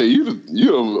 Yeah,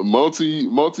 you're a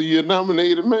multi-year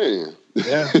nominated man.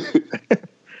 Yeah,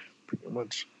 pretty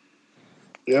much.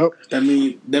 Yep. That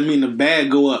mean the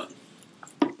bag go up.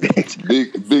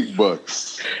 big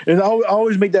bucks. And I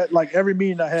always make that, like, every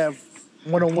meeting I have,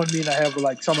 one-on-one meeting I have with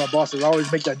like some of my bosses, I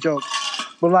always make that joke.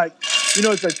 But like,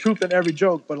 it's the truth in every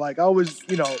joke. But like, I always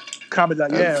comment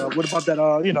like, yeah, what about that?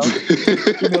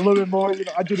 Give me a little bit more.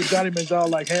 I do the Johnny Manziel,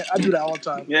 like, hey, I do that all the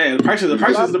time. Yeah, the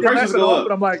prices go up.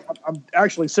 But I'm like, I'm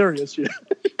actually serious. Right.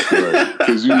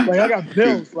 Cause like, I got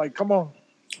bills. Like, come on.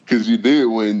 Because you did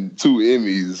win 2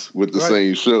 Emmys with the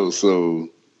same show, so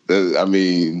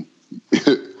that,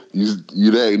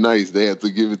 you that nice. They have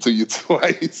to give it to you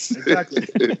twice. Exactly.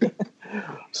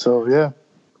 So yeah.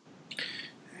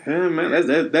 Yeah, man,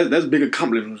 that's big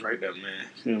accomplishments right there, man.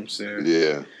 You know what I'm saying?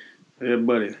 Yeah. Yeah,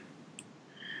 buddy.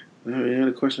 Any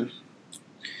other questions?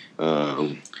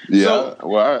 Yeah. So,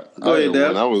 go ahead,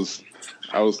 Dad. I was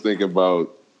thinking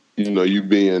about you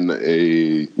being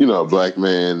a black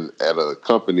man at a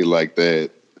company like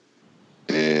that,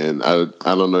 and I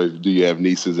don't know. Do you have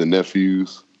nieces and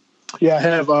nephews? Yeah, I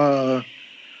have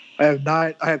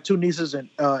 9. I have 2 nieces and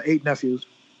 8 nephews.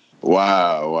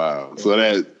 Wow. So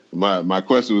that my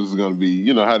question was going to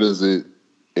be, how does it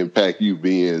impact you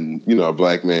being, a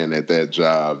black man at that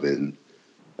job? And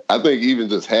I think even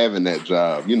just having that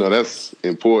job, that's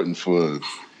important for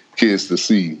kids to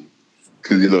see.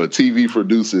 Because, a TV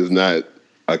producer is not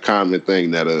a common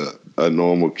thing that a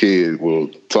normal kid will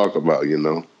talk about,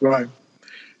 Right.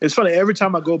 It's funny. Every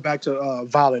time I go back to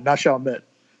Violet, not Chalmette,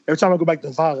 every time I go back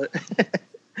to Violet,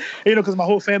 because my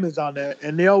whole family's down there,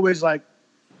 and they always like,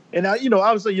 and I,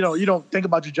 obviously, you don't think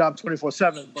about your job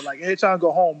 24/7, but like anytime I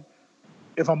go home,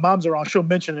 if my mom's around, she'll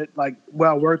mention it, like where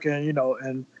I work, and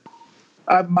and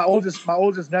my oldest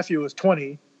nephew is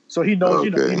 20, so he knows, he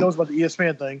knows about the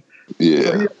ESPN thing. Yeah.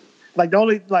 So the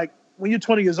only when you're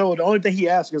 20 years old, the only thing he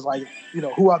asks is like,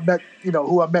 who I met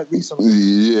recently.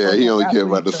 Yeah, he only cares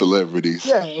about the celebrities.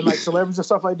 Yeah, and like celebrities and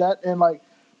stuff like that, and like.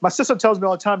 My sister tells me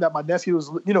all the time that my nephews,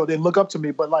 they look up to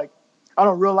me, but like, I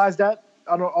don't realize that.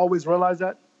 I don't always realize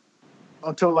that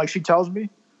until like she tells me.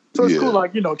 So it's cool,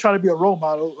 like, trying to be a role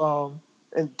model,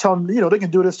 and tell them, they can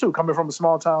do this too, coming from a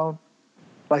small town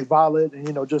like Violet,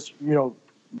 and, just,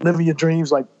 living your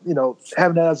dreams, like,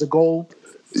 having that as a goal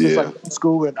since like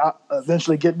school and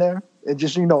eventually getting there and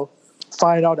just,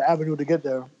 find out the avenue to get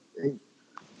there. And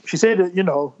she said that,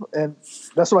 and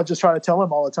that's what I just try to tell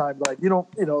him all the time. Like,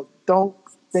 don't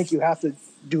think you have to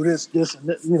do this, and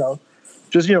this,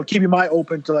 just, keep your mind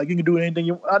open to like, you can do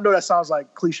anything I know that sounds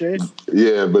like cliche.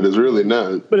 Yeah, but it's really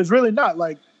not. But it's really not.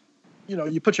 Like,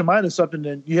 you put your mind in something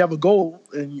and you have a goal,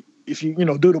 and if you,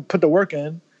 put the work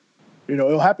in,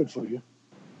 it'll happen for you.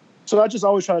 So I just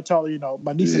always try to tell,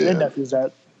 my nieces and nephews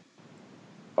that,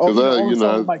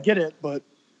 some might get it, but.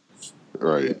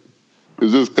 Right.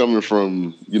 It's just coming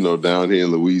from, down here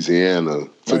in Louisiana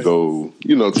to go,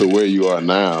 to where you are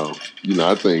now.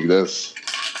 I think that's.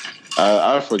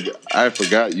 I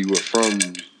forgot you were from,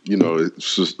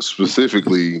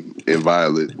 specifically in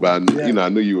Violet, but I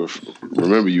knew you were.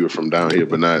 Remember you were from down here,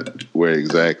 but not where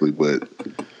exactly. But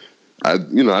I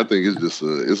think it's just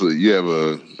you have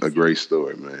a great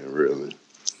story, man. Really.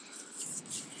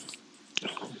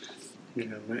 Yeah,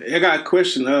 man. I got a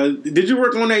question. Did you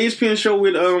work on that ESPN show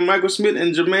with Michael Smith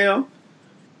and Jamel?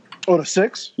 Oh, the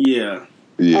 6? Yeah.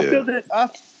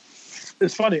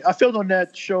 It's funny. I filmed on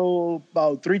that show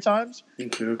about 3 times.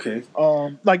 Okay.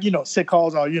 Like, sick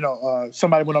calls or,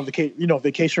 somebody went on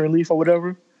vacation relief or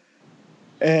whatever.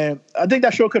 And I think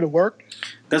that show could have worked.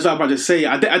 That's what I'm about to say.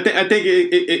 I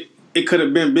think it could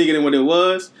have been bigger than what it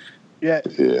was. Yeah.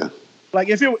 Yeah. Like,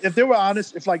 if they were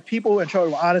honest, if like people in charge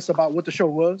were honest about what the show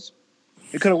was,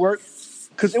 it could have worked.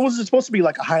 Because it wasn't supposed to be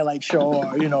like a highlight show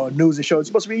or, a newsy show. It's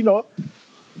supposed to be,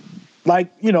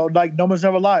 like No One's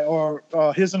Never Lie or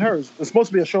His and Hers. It's supposed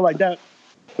to be a show like that,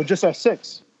 but just at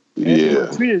 6. And if you were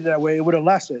treated that way, it would have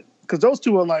lasted. Because those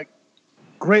two are like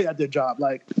great at their job.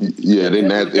 Like, yeah, they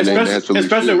naturally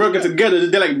especially working together.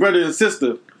 They're like brother and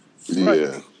sister. Yeah.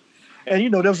 Right.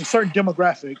 And there was a certain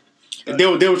demographic. They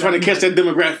were trying to catch that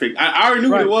demographic. I already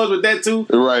knew what it was with that too.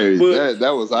 Right. But, that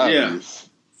was obvious. Yeah.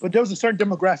 But there was a certain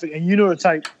demographic, and the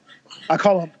type. I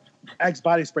call them Axe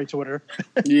Body Spray Twitter.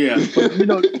 Yeah.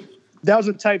 But, that was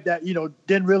a type that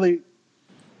didn't really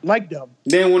like them.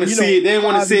 They didn't want to see it. They didn't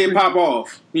want to see it pop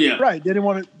off. Yeah. Right. They didn't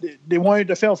want to. They wanted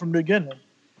to fail from the beginning,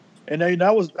 and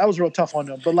that was real tough on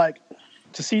them. But like,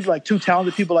 to see like two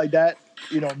talented people like that,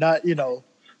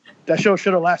 that show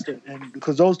should have lasted. And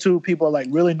because those two people are like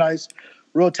really nice,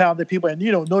 real talented people, and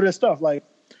know their stuff. Like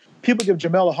people give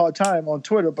Jamel a hard time on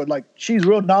Twitter, but like she's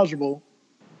real knowledgeable.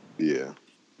 Yeah.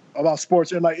 About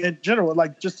sports and like in general,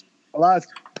 like just a lot of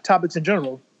topics in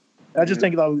general. I just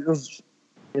think it was,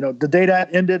 the day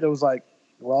that ended, it was like,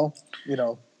 well,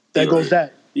 there goes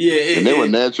that. Yeah, and they were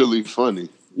naturally funny.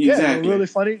 Yeah, they were really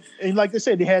funny. And like they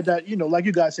said, they had that, like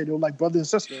you guys said, they were like brother and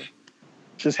sister.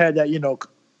 Just had that,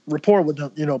 rapport with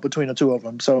them, between the two of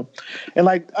them. So, and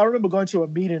like I remember going to a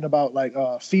meeting about like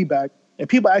feedback, and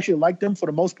people actually liked them for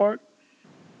the most part,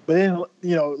 but then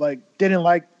they didn't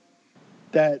like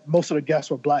that most of the guests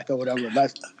were black or whatever.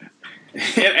 That's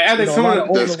and I think some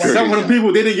of the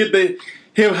people didn't get the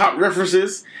hip hop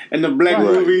references and the black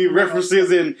movie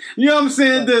references, and what I'm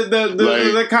saying,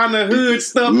 the kind of hood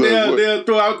stuff they'll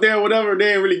throw out there, whatever. They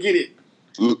didn't really get it.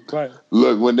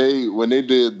 Look, when they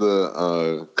did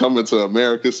the Coming to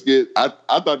America skit, I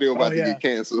thought they were about to get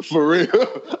canceled for real.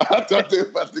 I thought they were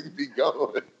about to be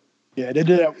gone. Yeah, they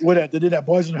did that. They did that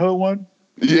Boys in the Hood one.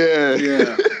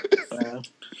 Yeah.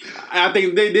 I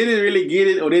think they didn't really get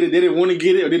it, or they didn't want to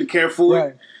get it, or didn't care for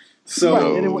it.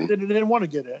 So they didn't want to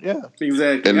get it. Yeah,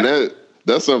 exactly. And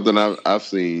that's something I've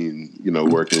seen,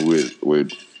 working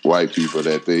with white people,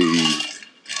 that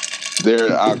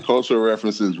our cultural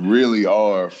references really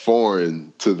are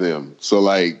foreign to them. So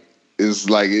it's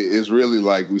really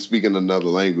like we speak in another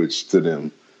language to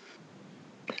them.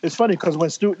 It's funny because when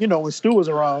Stu was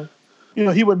around,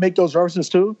 he would make those references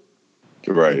too.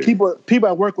 Right. People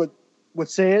I work with would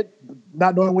say it,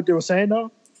 not knowing what they were saying though.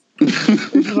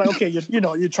 It's just like, okay,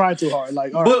 you're trying too hard.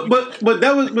 Like, all right. But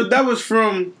that was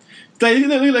from like you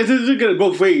look at it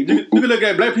both ways. You can look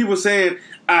at black people saying,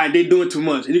 they doing too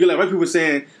much, and you can look at white people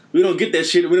saying, we don't get that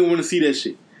shit, we don't want to see that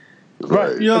shit.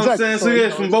 Right. You know what I'm saying? So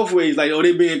it's from both ways. Like,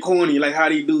 they being corny, like how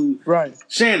they do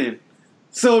Shannon.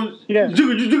 So you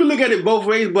can look at it both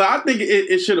ways, but I think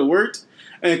it should have worked.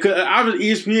 And cause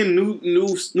obviously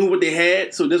ESPN knew what they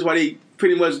had, so that's why they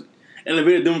pretty much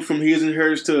elevated them from his and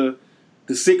hers to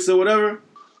the 6 or whatever.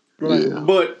 Right. Yeah.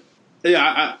 But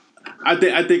I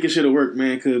think it should have worked,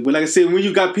 man. But like I said, when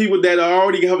you got people that are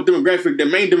already have a demographic, their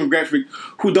main demographic,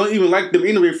 who don't even like them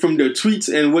anyway from their tweets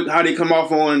and how they come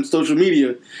off on social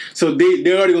media, so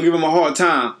they're already gonna give them a hard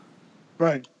time.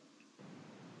 Right.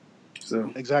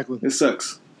 So exactly, it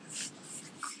sucks.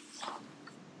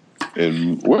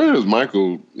 And where is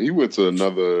Michael? He went to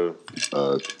another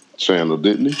channel,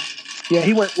 didn't he? Yeah,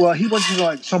 he went to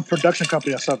like some production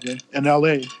company or something in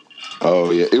LA.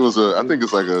 Oh yeah, it was I think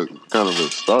it's like a kind of a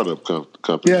startup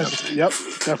company. Yes, yep,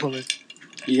 definitely.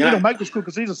 Yeah, Michael's cool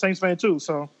because he's a Saints fan too.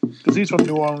 So because he's from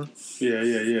New Orleans.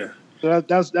 Yeah. So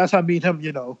that's how I meet him.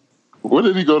 Where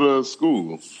did he go to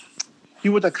school? He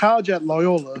went to college at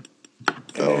Loyola,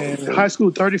 and high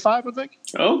school 35, I think.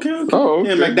 Okay. Oh, okay.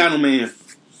 Yeah, McDonald man.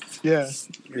 Yeah.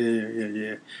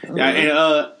 Yeah.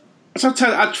 And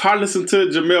sometimes I try to listen to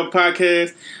Jamel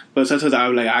podcast, but sometimes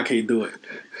I'm like, I can't do it.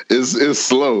 It's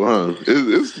slow, huh?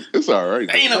 It's all right.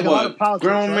 Ain't no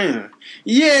grown man.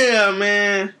 Yeah,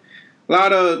 man. A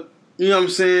lot of, you know what I'm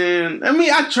saying? I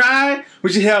mean, I tried.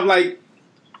 We should have like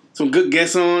some good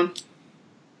guests on,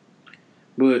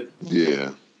 but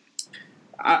yeah,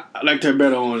 I liked her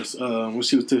better on when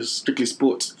she was to Strictly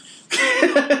Sports.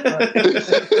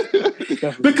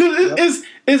 Because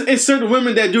it's certain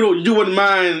women that you wouldn't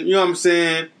mind, you know what I'm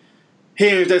saying,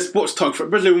 hearing that sports talk,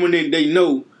 especially when they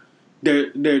know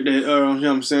they're you know what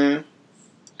I'm saying.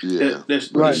 Yeah,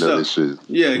 that's right. Stuff.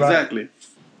 Yeah, exactly. Right.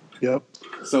 Yep.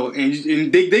 So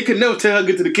and they could never tell her to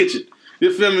get to the kitchen.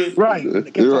 You feel me? Right.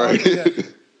 You're right.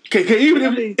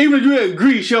 Even if you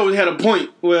agree, she always had a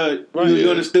point where you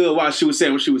understood why she was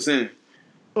saying what she was saying.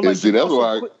 So like, see, that's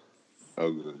why.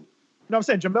 Oh, good. You know what I'm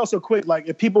saying? Jamel's so quick. Like,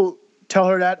 if people tell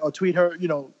her that or tweet her,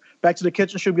 back to the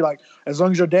kitchen, she'll be like, as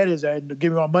long as your dad is there,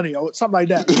 give me my money or something like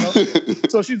that.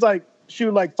 So she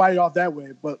would like fight it off that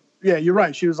way. But yeah, you're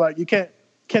right. She was like, you can't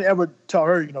ever tell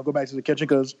her, go back to the kitchen,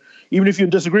 because even if you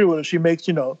disagree with her, she makes,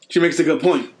 she makes a good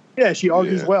point. Yeah, she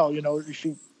argues well.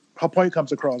 Her point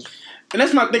comes across. And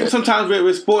that's my thing. Sometimes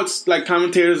with sports, like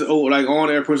commentators or like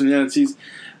on-air personalities,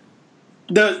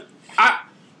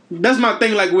 that's my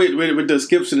thing, like with the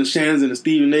Skips and the Shannons and the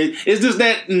Stephen A. It's just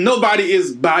that nobody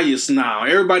is biased now.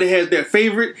 Everybody has their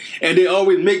favorite, and they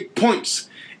always make points,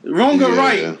 wrong or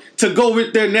right, to go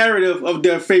with their narrative of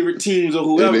their favorite teams or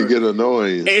whoever. And they get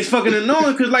annoying. And it's fucking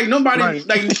annoying because like nobody,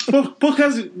 like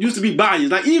podcasts used to be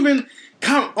biased. Like even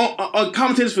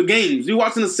commentators for games. You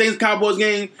watching the Saints Cowboys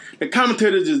game, the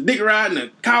commentators just dick riding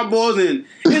the Cowboys, and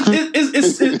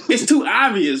it's too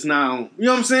obvious now. You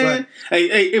know what I'm saying?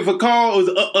 Right. Hey, if a call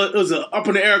was an up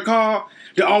in the air call,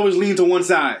 they always lean to one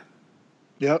side.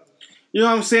 Yep. You know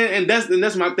what I'm saying? And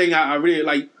that's my thing. I really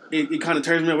like. It kind of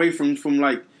turns me away from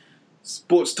like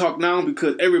sports talk now,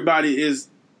 because everybody is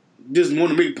just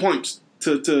want to make points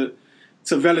to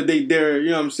validate their,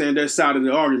 you know what I'm saying, their side of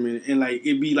the argument, and like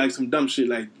it be like some dumb shit.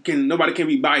 Like nobody can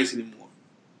be biased anymore.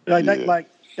 Like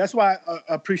that's why I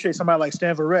appreciate somebody like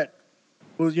Stan Verrett,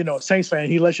 who's a Saints fan.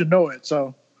 He lets you know it.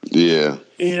 So yeah,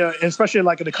 and especially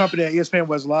like in the company at ESPN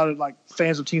was a lot of like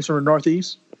fans of teams from the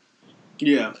Northeast.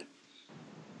 Yeah.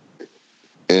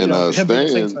 And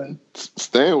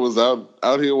Stan was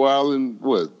out here wilding.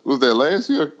 What was that last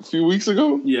year? A few weeks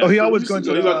ago? Yeah. He always going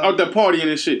to out there partying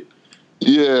and shit.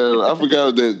 Yeah, I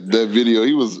forgot that video.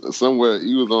 He was somewhere.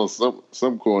 He was on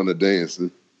some corner dancing.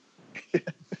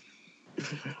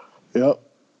 Yep.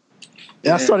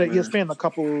 Yeah, I started ESPN a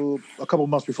couple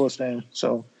months before Stan.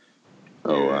 So.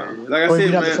 Oh wow! Like I said,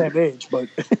 we're not man, the same age, but.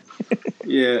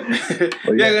 Yeah.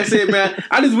 Like I said, man,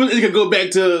 I just wish it could go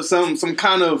back to some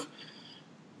kind of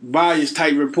bias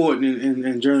type reporting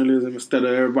and journalism, instead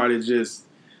of everybody just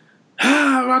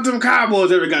about them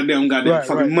Cowboys every goddamn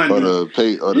fucking Monday. Or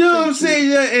the you know what I'm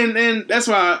saying? Yeah, and that's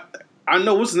why I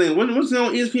know what's his name. What's his name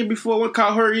on ESPN before? What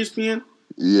Kyle Hurd ESPN?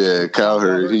 Yeah, Kyle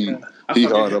Hurd. He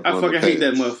hard up. I fucking hate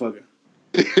that motherfucker.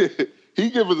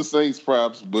 He give the Saints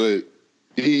props, but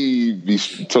he be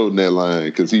toting that line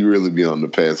because he really be on the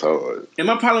pass hard. And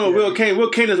my problem with Will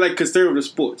Kane is like conservative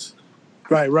sports.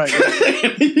 Right.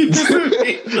 He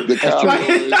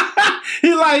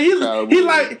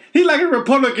like a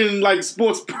Republican like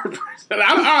sports person.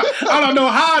 I don't know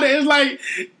how that.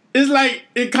 It's like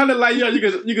it kind of like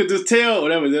you could just tell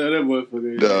whatever that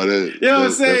motherfucker. No, you know what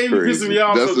I'm saying? Crazy. Me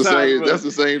off That's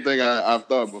the same thing I've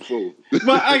thought before. But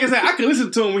like I said, I could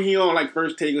listen to him when he on like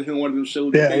First Take or he on one of them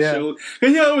shows. Shows.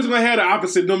 Because he always gonna have the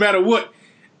opposite, no matter what.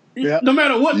 No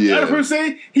matter what the other person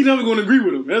say, he's never gonna agree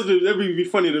with him. That'd be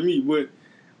funny to me, but.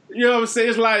 You know what I'm saying?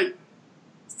 It's like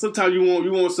sometimes you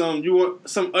want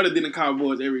some other than the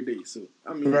Cowboys every day. So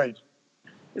I mean, right.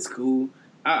 It's cool.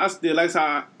 I still like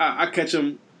how I catch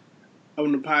them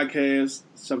on the podcast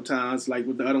sometimes, like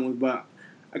with the other ones. But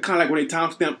I kind of like when they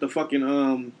timestamp the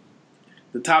fucking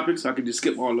the topics, so I can just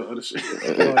skip all the other shit.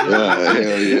 Hell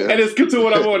yeah. And just skip to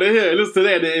what I want to hear, listen to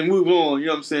that, and move on. You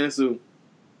know what I'm saying? So,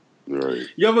 right.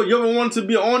 You ever wanted to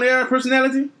be an on-air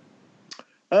personality?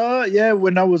 Yeah.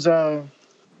 When I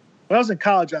was in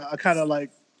college, I kind of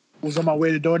like was on my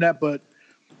way to doing that, but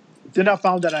then I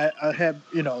found that I had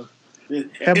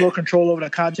have more control over the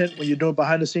content when you're doing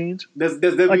behind the scenes. That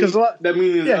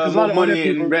means more money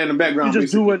and random background. You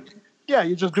just do what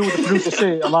the producer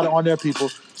say. A lot of on-air people,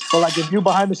 but like if you're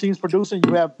behind the scenes producing,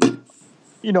 you have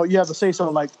to say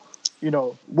something like,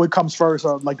 what comes first,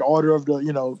 or like the order of the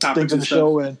things in the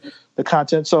show and the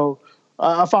content. So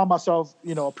I found myself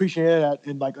appreciating that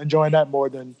and like enjoying that more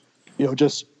than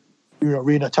just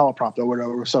reading a teleprompter or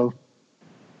whatever. So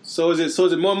is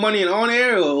it more money in on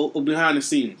air or behind the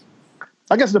scenes?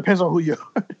 I guess it depends on who you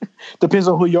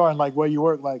are and like where you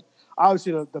work. Like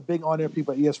obviously the big on air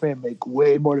people at ESPN make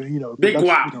way more than big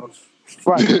wow.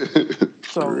 Right.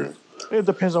 So it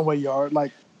depends on where you are.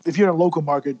 Like if you're in a local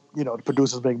market, the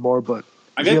producers make more. But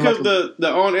I guess because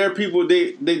the on air people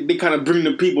they kind of bring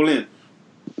the people in.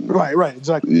 Right.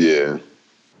 Exactly. Yeah.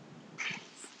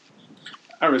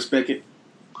 I respect it.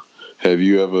 Have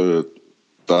you ever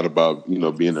thought about,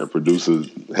 being a producer,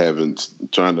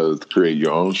 trying to create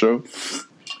your own show?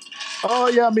 Oh,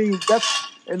 yeah. I mean,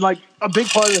 and like a big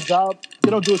part of the job,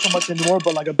 they don't do it so much anymore,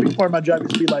 but like a big part of my job is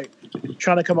to be like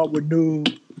trying to come up with new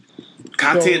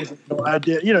content, shows,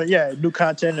 new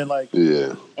content and like,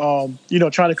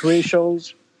 trying to create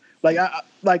shows. Like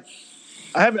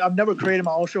I've never created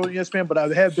my own show in ESPN, but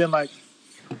I have been like,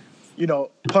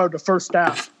 part of the first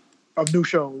staff of new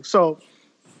shows. So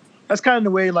that's kind of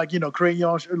the way, like, creating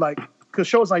your own show, like, because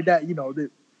shows like that, they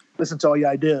listen to all your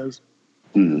ideas.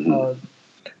 Mm-hmm.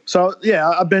 So yeah,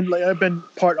 I've been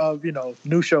part of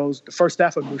new shows, the first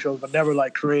staff of new shows, but never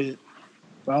like created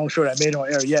my own show that made it on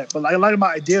air yet. But like a lot of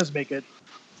my ideas make it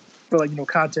for like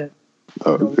content,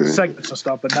 segments and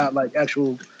stuff, but not like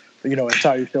actual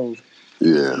entire shows.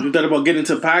 Yeah. You thought about getting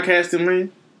into podcasting, man?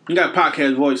 You got a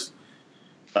podcast voice.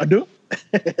 I do.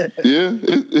 Yeah,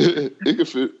 it can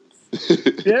fit.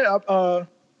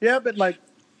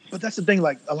 But that's the thing.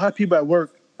 Like a lot of people I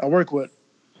work with,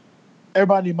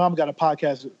 everybody and mom got a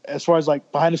podcast. As far as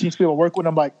like behind the scenes people I work with,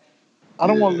 I'm like, I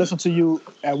don't want to listen to you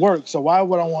at work. So why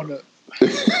would I want to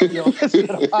Let's get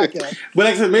a podcast. But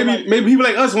like I said, maybe people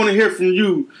like us want to hear from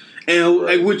you and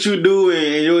like what you do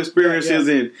and your experiences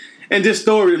and this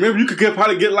story. Maybe you could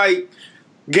probably get like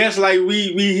guests like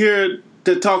we here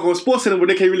to talk on Sports Center, but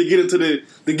they can't really get into the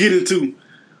get into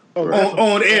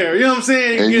on air. You know what I'm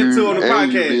saying? And get into on the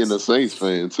podcast. You being a Saints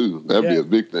fan too, that'd be a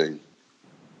big thing.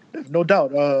 No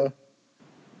doubt.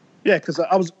 Because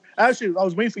I was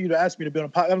waiting for you to ask me to be on a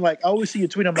podcast. I'm like, I always see you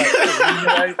tweet. I'm like,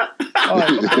 all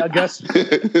right, okay, I guess.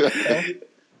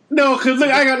 No, because look,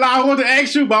 I want to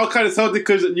ask you about kind of something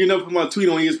because you never put my tweet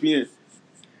on ESPN.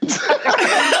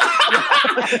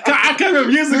 I can't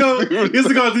remember years ago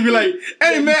to be like,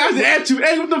 hey man, I just asked you,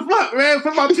 hey, what the fuck, man?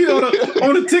 Put my tweet on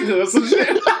the ticker or some shit.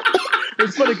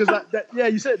 It's funny because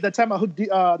you said that time I hooked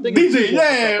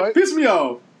DJ, right? Pissed me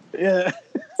off. Yeah.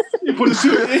 You put the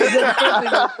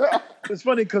shit. It's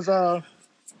funny because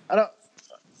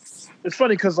It's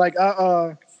funny because like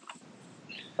I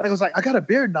was like, I got a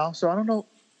beard now, so I don't know.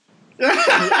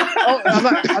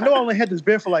 I know I only had this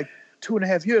beard for like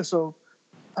 2.5 years, so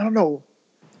I don't know.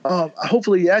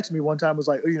 Hopefully he asked me one time, was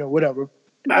like, whatever.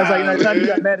 I was like, next time he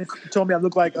got mad and told me I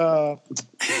look like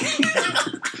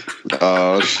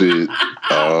Oh shit!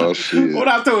 What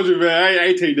I told you, man? I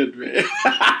ain't take that, man.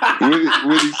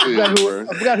 What he said, I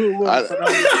forgot who it was.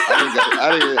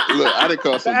 I didn't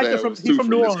call some bad. He's from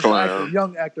New Orleans.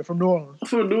 Young actor from New Orleans.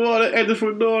 From New Orleans, actor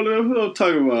from New Orleans. Who I'm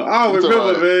talking about? I don't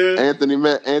remember, man.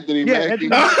 Anthony Mackie.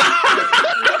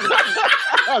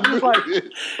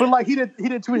 But like he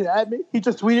didn't tweet it at me. He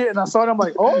just tweeted it, and I saw it. I'm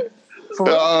like, oh.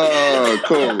 Oh,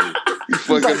 cool. You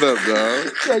fucking up,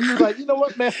 dog. Yeah, he was like, you know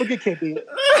what, man, forget KP. I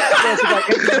was like,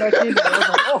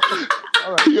 oh,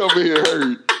 all right. He over here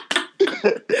hurt.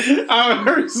 I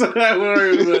heard some that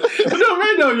word, but no,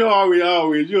 man, no, you always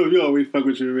fuck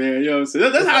with you, man. You know what I'm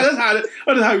saying?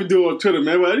 That's how we do on Twitter,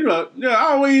 man. But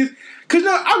I always, cause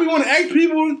I be want to ask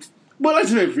people, but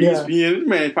let's make for ESPN,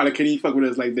 man, probably can't even fuck with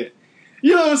us like that.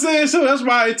 You know what I'm saying? So that's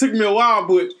why it took me a while,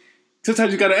 but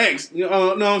sometimes you gotta ask. You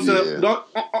know what I'm saying?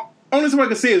 Only somebody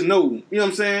can say is no. You know what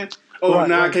I'm saying? Oh,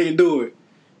 I can't do it.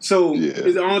 So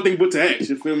it's the only thing but to ask.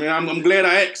 You feel me? I'm glad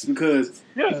I asked because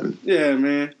man.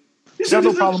 You have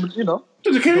no problem, You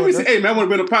should have came at me and said, hey, man, I want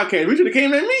to be on a podcast. You should have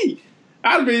came at me.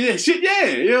 I'd have been,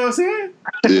 you know what I'm saying?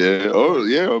 Yeah, oh,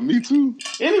 yeah, me too.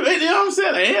 Anyway, you know what I'm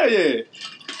saying? Like, hell yeah.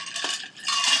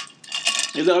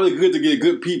 It's always good to get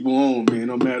good people on, man,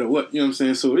 no matter what. You know what I'm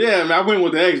saying? So, yeah, man, I went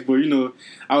with the ex, but,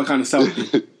 I was kind of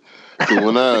salty.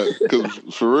 Because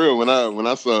for real, when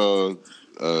I saw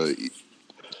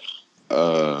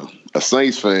a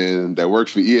Saints fan that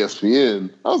worked for ESPN,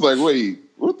 I was like, wait,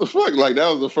 what the fuck? Like, that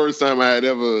was the first time I had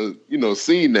ever,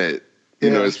 seen that.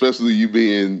 You know, especially you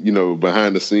being,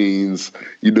 behind the scenes,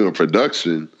 you doing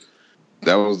production.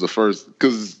 That was the first,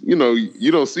 because,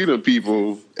 you don't see them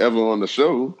people ever on the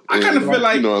show. I kind of feel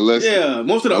like,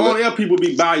 most of the on-air people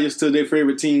be biased to their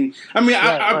favorite team. I mean,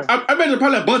 I bet there's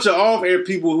probably a bunch of off-air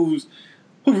people who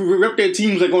rep their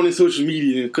teams like on their social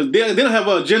media, because they don't have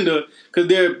an agenda, because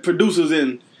they're producers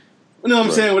and, you know what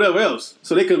I'm saying, whatever else.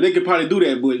 So they could probably do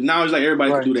that, but now it's like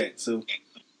everybody can do that. So,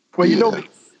 well,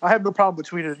 I have no problem with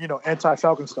tweeting,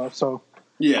 anti-Falcon stuff. So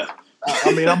yeah,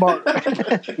 I mean,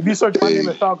 if you search my name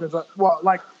at Falcons,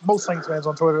 like most Saints fans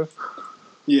on Twitter,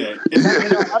 I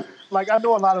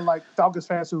know a lot of like Falcons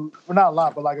fans who, well, not a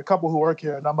lot, but like a couple who work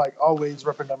here, and I'm like always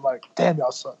ripping them, like, damn,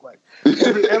 y'all suck. Like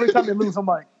every time they lose, I'm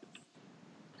like.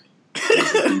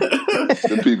 Them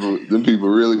people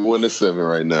really 1-7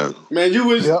 right now. Man, you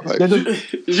was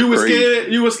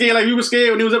scared. You were scared like we were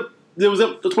scared when it was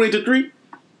up to 20-3.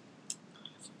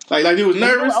 Like you was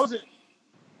nervous. I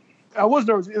was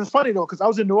nervous. It was funny though because I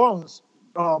was in New Orleans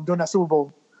during that Super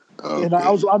Bowl, and I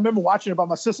remember watching it by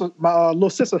my little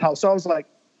sister's house. So I was like,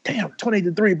 damn,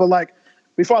 20-3. But like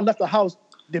before I left the house,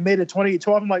 they made it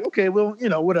 28-12. I'm like, okay, well,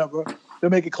 whatever. They'll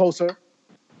make it closer.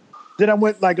 Then I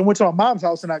went to my mom's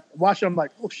house and I watched it. I'm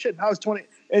like, oh shit, now it's 20.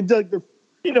 And they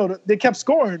kept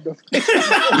scoring. He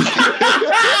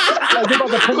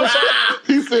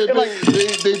said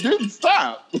they didn't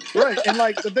stop. Right, and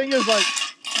like the thing is, like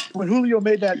when Julio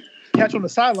made that catch on the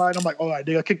sideline, I'm like, all right,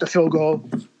 they got kicked the field goal.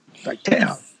 Like,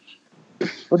 damn.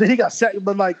 But then he got sacked.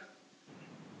 But like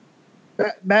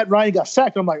Matt Ryan got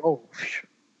sacked. I'm like, oh.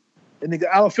 And they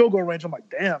got out of field goal range. I'm like,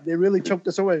 damn, they really choked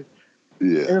us away.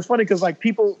 Yeah. And it's funny because like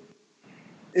people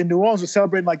in New Orleans were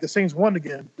celebrating like the Saints won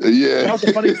again. Yeah. That was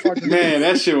the funniest part. Man,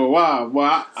 that shit was wild.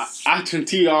 Well, I turned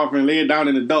T off and laid down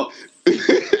in the dark. I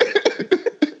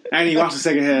didn't even watch the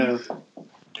second half.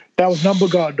 That was number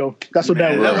God though. That's what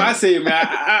that was. That's what I said, man.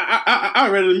 I'd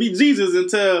rather meet Jesus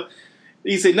until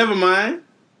he said, never mind.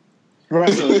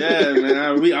 Right. So yeah, man,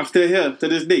 I'm still here to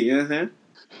this day. You know what I'm saying?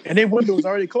 and their window was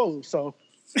already closed. So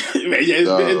Man, yeah,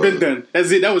 it's been done. That's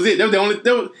it. That was it. That was the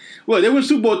only. They went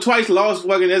Super Bowl twice, lost.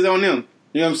 Fucking, that's on them.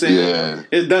 You know what I'm saying? Yeah.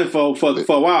 It's done for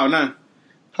a while now.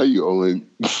 How you only?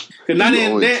 Cause not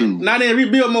in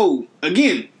rebuild mode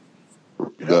again.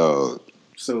 So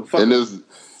fuck. And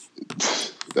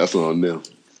that's on them.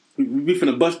 We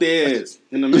finna bust their ass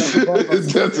in the middle.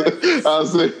 I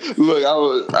was saying, look,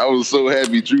 I was so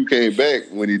happy Drew came back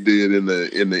when he did in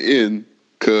the end,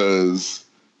 because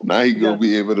now he gonna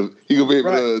be able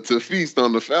to feast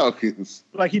on the Falcons.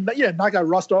 Like knocked out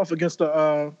Rust off against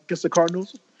the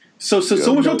Cardinals. So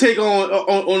what's your take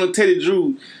on the Teddy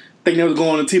Drew thing that was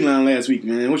going on the team line last week,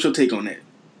 man? What's your take on that?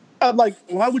 Like,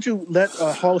 why would you let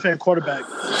a Hall of Fame quarterback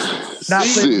not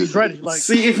play when he's ready? Like,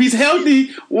 see, if he's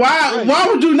healthy, why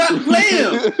would you not play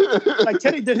him? Like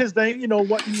Teddy did his thing,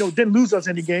 didn't lose us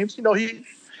any games. He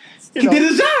did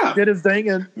his job, did his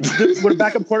thing, and did what a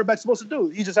backup quarterback's supposed to do.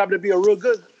 He just happened to be a real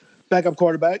good backup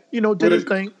quarterback. Did his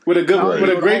thing with a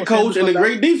great coach and a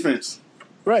great defense.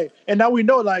 Right, and now we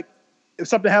know, like, if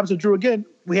something happens to Drew again,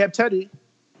 we have Teddy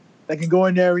that can go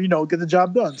in there, get the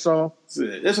job done. So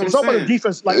that's what it's all about the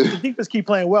defense. Like, if the defense keep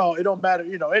playing well, it don't matter,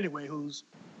 anyway who's.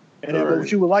 And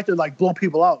but you would like to, like, blow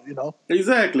people out,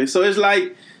 Exactly. So it's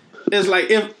like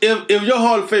if your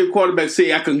Hall of Fame quarterback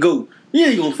say I can go, you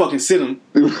ain't gonna fucking sit him.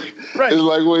 Right. It's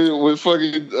like when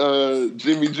fucking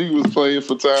Jimmy G was playing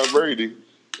for Tom Brady,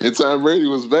 and Tom Brady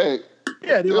was back.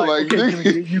 Yeah, they're like, okay,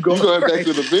 Jimmy, you going back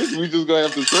to the bench. We just gonna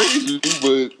have to trade you,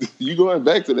 but you going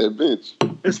back to that bench.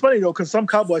 It's funny though, because some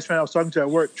Cowboys fan I was talking to at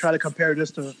work try to compare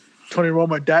this to Tony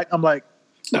Romo and Dak. I'm like,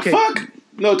 okay. The fuck?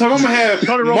 No, Tony Romo had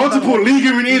multiple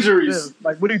ligament injuries. Yeah.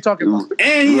 Like, what are you talking about?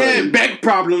 And he had back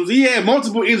problems. He had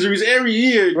multiple injuries every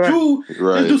year. Drew,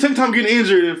 second time getting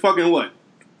injured and fucking what?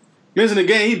 Missing the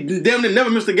game. He damn near never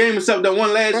missed a game except that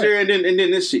one last year, and then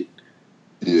this shit.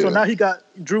 Yeah. So now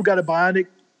Drew got a bionic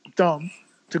thumb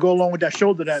to go along with that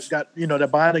shoulder that got,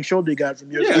 that bionic shoulder he got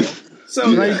from years ago. So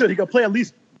now he's good. He can play at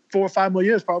least 4 or 5 more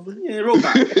years, probably. Yeah,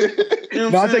 robot.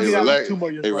 I think he got like 2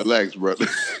 more years. Hey, relax, brother.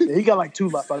 Yeah, he got like 2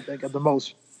 left, I think, at the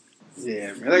most.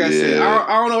 Yeah, man. Like I said, I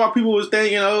don't know why people was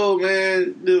thinking, oh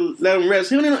man, let him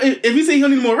rest. If he say he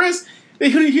don't need more rest,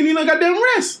 then he need no goddamn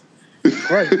rest.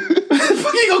 Right. What the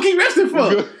fuck he gonna keep resting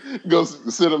for? Go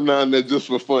sit him down there just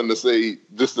for fun to say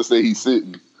he's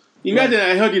sitting. You imagine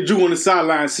I heard you Drew on the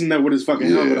sideline sitting there with his fucking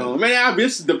helmet on. Man,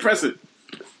 this is depressing.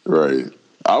 Right.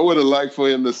 I would have liked for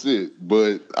him to sit,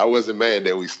 but I wasn't mad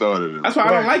that we started him. That's why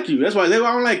I don't like you. That's why I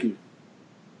don't like you.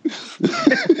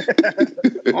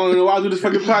 I don't know why I do this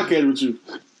fucking podcast with you.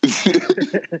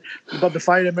 About the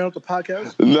fight that made up the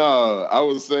podcast? No, I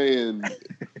was saying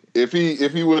if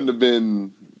he wouldn't have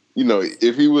been,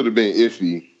 if he would have been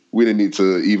iffy, we didn't need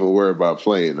to even worry about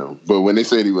playing him. But when they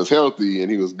said he was healthy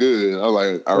and he was good, I was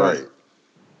like, all right.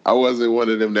 I wasn't one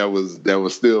of them that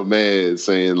was still mad,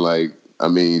 saying like, I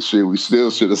mean, shit, we still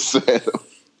should have sat him.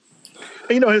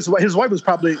 And, his wife was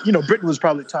probably, Brittany was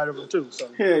probably tired of him too. So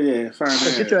yeah, fine.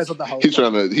 So get your ass out the house. He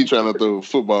trying to throw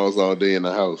footballs all day in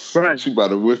the house. Right. She about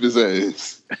to whip his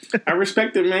ass. I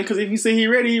respect it, man, because if he say he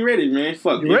ready, man.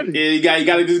 Fuck. You ready? You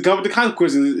got to just cover the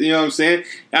consequences. You know what I'm saying?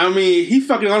 I mean, he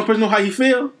fucking the only person know how he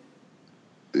feel.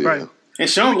 Yeah. Right. And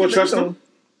Sean gonna trust him.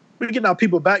 We're getting our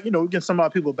people back. We're getting some of our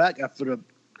people back after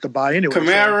the bye anyway.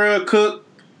 Cook.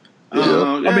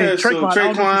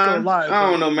 Traquan. I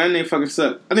don't know, man. They fucking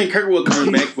suck. I think Kirkwood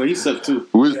coming back, but he sucked too.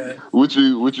 What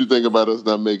you think about us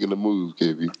not making the move,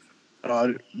 KB?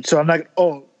 So I'm not.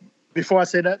 Oh, before I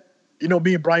say that,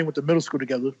 me and Brian went to middle school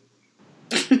together.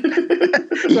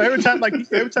 So every time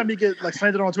he get like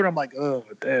slandered on Twitter, I'm like, oh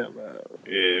damn, man.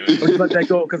 Yeah. Let's let that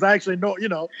go because I actually know,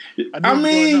 I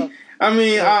mean,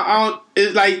 I don't.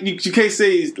 It's like you can't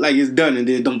say it's done and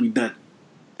then it don't be done.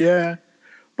 Yeah,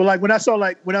 but like when I saw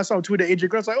a tweet at AJ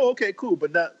Grant, I was like, oh okay, cool.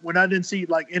 But when I didn't see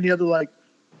like any other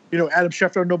Adam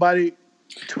Schefter or nobody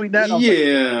tweet that,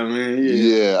 man.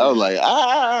 Yeah, I was like,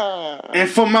 And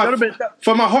for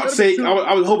my heart's sake,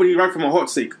 I was hoping he was right for my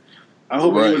heart's sake. I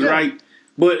hope he was right.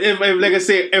 But if like I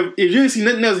said, if you didn't see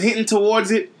nothing else hinting towards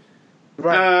it,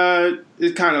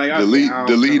 it's kind of like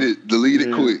delete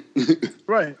it quick.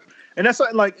 Right, and that's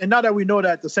and now that we know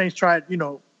that the Saints tried,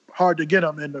 hard to get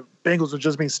him, and the Bengals are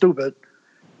just being stupid.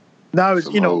 Now it's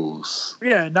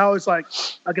now it's like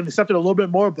I can accept it a little bit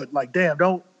more, but like, damn,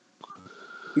 don't.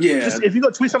 Yeah. Just, if you go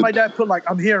tweet something like that, put like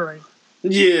I'm hearing.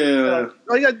 Yeah.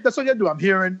 That's what you gotta do. I'm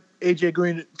hearing AJ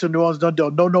Green to New Orleans.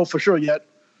 Don't know for sure yet.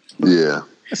 Yeah.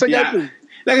 That's what you gotta do.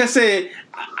 Like I said,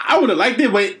 I would have liked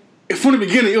it, but from the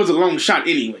beginning, it was a long shot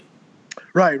anyway.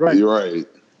 Right. You're right.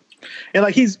 And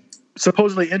like he's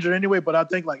supposedly injured anyway, but I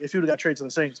think like if he would have got traded to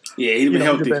the Saints, he'd have been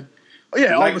healthy.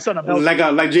 Yeah, all of a sudden I'm healthy.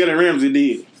 Like Jalen Ramsey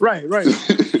did. Right.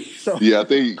 So, yeah, I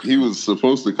think he was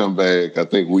supposed to come back. I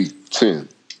think week 10.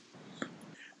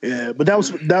 Yeah, but that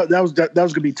was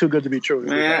gonna be too good to be true.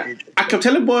 Man, I kept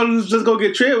telling boys just go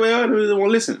get Treadwell. They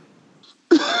won't listen.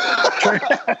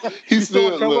 He's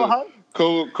still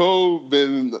Cole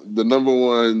been the number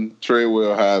one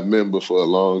Treadwell Hive member for a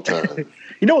long time.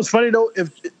 You know what's funny though?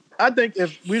 I think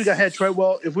if we'd have had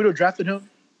Treadwell, if we'd have drafted him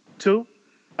too,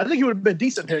 I think he would have been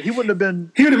decent here. He wouldn't have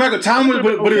been. He would have Michael Thomas,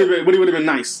 but he would have been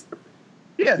nice.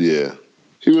 Yeah. Yeah.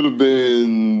 He would have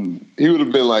been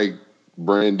like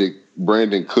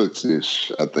Brandon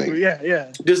Cooks-ish, I think.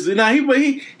 Yeah. Just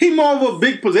he more of a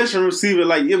big possession receiver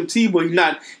like MT, but he's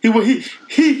not. He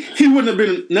wouldn't have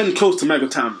been nothing close to Michael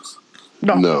Thomas.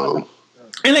 No.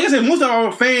 And like I said, most of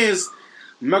our fans,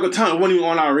 Michael Thomas wasn't even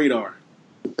on our radar.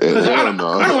 Because I don't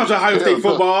watch Ohio State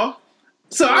football,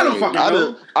 so I don't fucking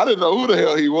know. I didn't know who the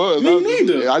hell he was. Me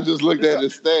neither. I just looked at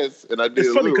his stats and I did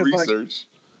a little research.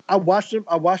 I watched him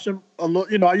a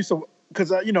little. You know, I used to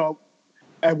because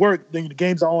at work the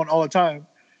games are on all the time,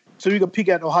 so you can peek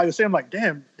at Ohio State. I'm like,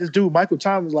 damn, this dude Michael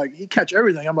Thomas, like he catch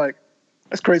everything. I'm like,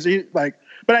 that's crazy. Like,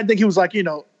 but I think he was like,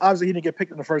 obviously he didn't get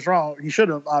picked in the first round. He should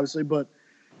have, obviously, but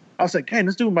I was like, damn,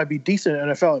 this dude might be decent in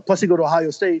the NFL. Plus, he go to Ohio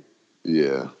State.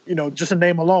 Yeah. Just a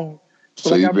name alone.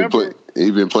 So he's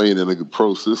been playing in a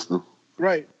pro system.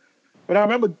 Right. But I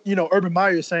remember, Urban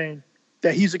Meyer saying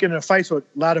that he's getting in fights with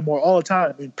Lattimore all the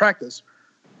time in practice.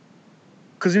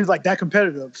 Because he was like that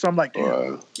competitive. So I'm like,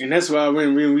 damn. And that's why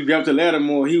when we drafted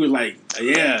Lattimore, he was like,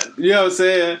 yeah. You know what I'm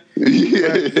saying?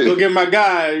 Yeah. Go get my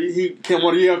guy. He came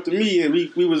 1 year after me, and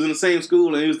we was in the same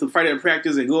school, and he used to fight at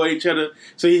practice and go at each other.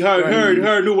 So he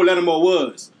knew what Lattimore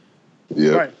was.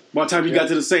 Yeah. Right. By the time he got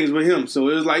to the Saints with him. So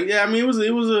it was like, yeah, I mean, it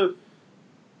was a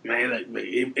man, like,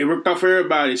 it worked out for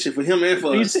everybody. Shit, for him and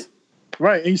for us.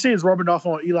 Right. And you see he's rubbing off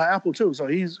on Eli Apple, too. So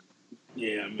he's...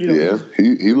 Yeah, man.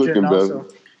 He looking better. So.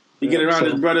 He get around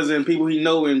his brothers and people he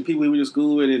know and people he went to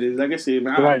school with. And like I said,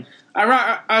 man,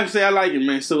 I say I like it,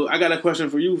 man. So I got a question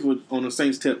for you on the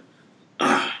Saints tip.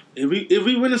 If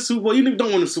we win the Super Bowl, even if we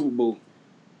don't win the Super Bowl,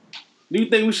 do you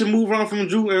think we should move on from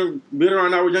Drew and build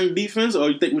around our young defense,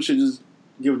 or you think we should just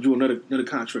give Drew another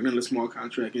contract, another small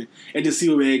contract, and just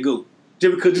see where it go?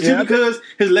 Just because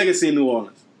his legacy in New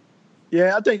Orleans.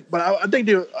 Yeah, I think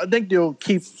they'll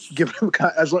keep giving him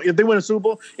as long if they win a Super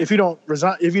Bowl. If you don't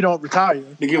retire,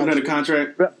 they give him another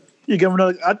contract. You give him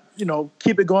another.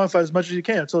 Keep it going for as much as you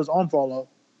can until his arm fall off.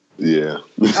 Yeah,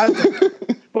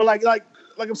 but like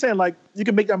I'm saying, like you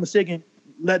can make that mistake in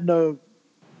letting the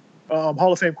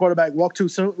Hall of Fame quarterback walk too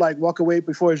soon, like walk away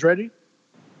before he's ready.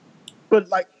 But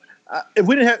like if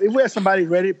we had somebody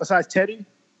ready besides Teddy,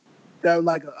 that was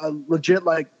like a legit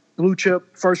like blue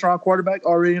chip first round quarterback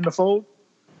already in the fold,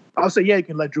 I would say you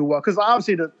can let Drew walk because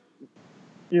obviously the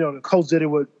Colts did it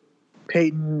with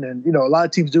Peyton and a lot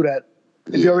of teams do that.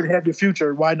 If you already have your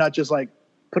future, why not just like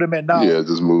put him in now? Yeah,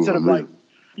 just move instead him. of like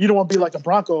you don't want to be like the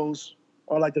Broncos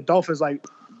or like the Dolphins, like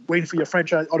waiting for your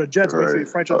franchise or the Jets waiting for your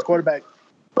franchise quarterback.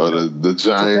 Or the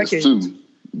Giants too.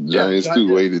 Giants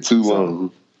too waited too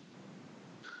long.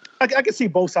 I can see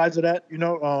both sides of that,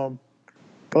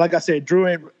 but like I said, Drew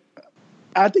ain't.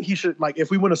 I think he should, like, if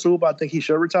we win a Super Bowl, I think he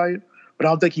should retire, but I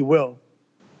don't think he will.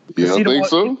 You don't think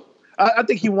so? I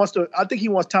think he wants to. I think he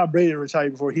wants Tom Brady to retire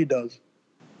before he does.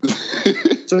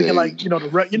 So he can, like,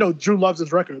 Drew loves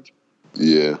his records.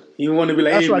 Yeah, he want to be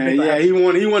like, hey man, yeah, he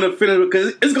want to finish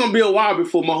because it's gonna be a while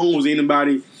before Mahomes or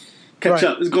anybody catch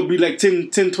up. It's gonna be like 10,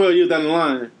 12 years down the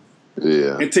line.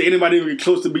 Yeah, until anybody even get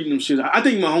close to beating them shit. I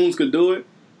think Mahomes could do it.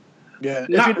 Yeah,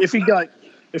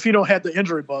 if he don't have the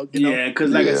injury bug, Yeah,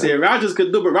 because like I said, Rodgers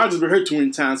could do it, but Rodgers been hurt too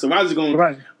many times. So Rodgers going,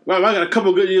 I got a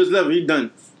couple good years left. He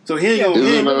done. So he ain't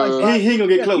gonna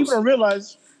get close.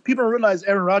 People don't realize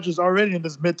Aaron Rodgers already in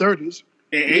his mid-30s.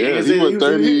 Yeah, he was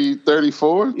 30,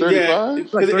 34, 35? Yeah,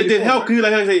 because it didn't help. Cause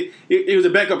like I say, it was a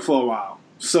backup for a while.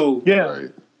 So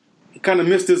he kind of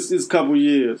missed his couple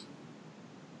years.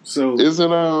 So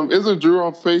isn't Drew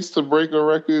on pace to break a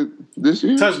record this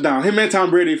year? Touchdown. Him and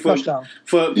Tom Brady Tom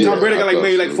Brady got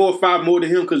maybe 4 or 5 more than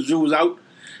him because Drew was out.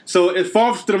 So if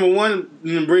Favre's to number 1,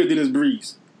 then Brady then is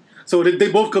Breeze. So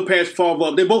they both could pass Favre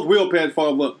up. They both will pass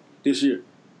Favre up this year.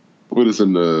 What is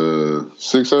in the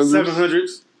 600s?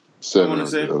 700s.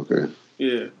 700. Okay.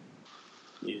 Yeah.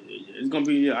 It's gonna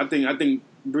be. Yeah, I think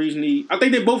Breeze need. I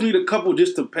think they both need a couple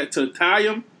just to tie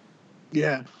him.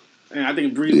 Yeah. And I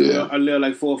think Breeze is a little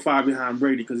like 4 or 5 behind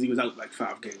Brady because he was out like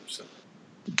 5 games. So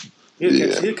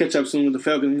he'll catch up soon with the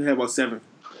Falcons. He'll have about 7.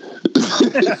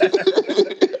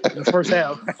 The first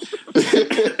half.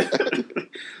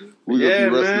 We're gonna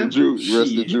be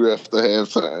resting Drew after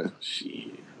halftime.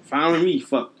 Shit. Fine with me.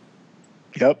 Fuck.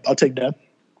 Yep, I'll take that.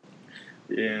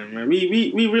 Yeah, man.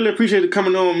 We really appreciate it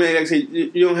coming on, man. Like I said, you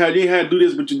didn't have to do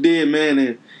this, but you did,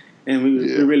 man, and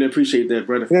we really appreciate that,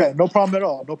 brother. Yeah, no problem at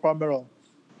all. No problem at all.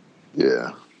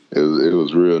 Yeah, it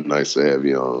was real nice to have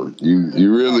you on.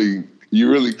 You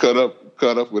really cut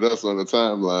up with us on the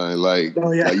timeline, like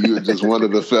you were just one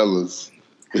of the fellas.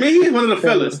 Man, he's one of the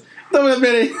fellas. No, I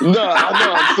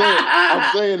know. I'm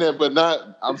saying that, but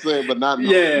not.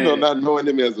 Not knowing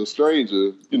him as a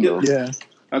stranger. You know. Yeah.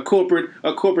 A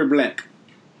corporate black.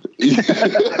 Yeah,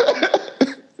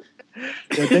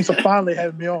 thanks for finally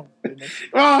having me on.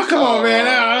 Oh, come on, man!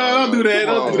 Don't do that!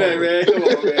 Don't do that, man! Come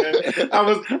on,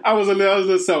 man! I was a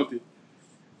little salty.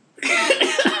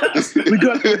 We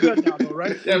good now, though,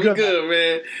 right? Yeah, we good,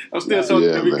 man. I'm still salty,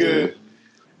 but we good.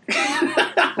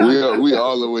 we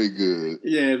all the way good.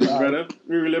 Yeah, brother.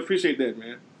 We really appreciate that,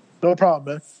 man. No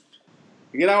problem, man.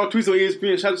 Get our tweets on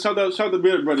ESPN. Shout the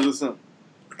Bearded Brothers or something.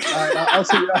 All right, I'll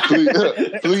see you.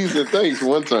 Please and thanks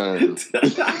one time.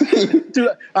 Dude,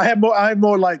 I have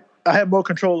more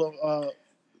control of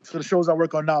for the shows I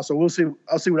work on now. So we'll see.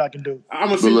 I'll see what I can do. I'm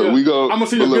gonna see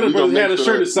the Bearded Brothers had a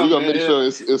shirt or something. We're gonna make sure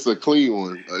it's a clean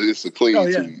one. It's a clean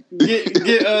tweet.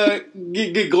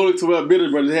 Get Goldie to a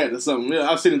Bearded Brothers hat or something. Yeah,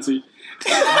 I'll send it to you.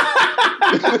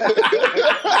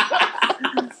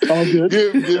 All good.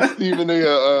 Give Stephen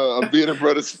a Bearded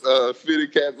Brothers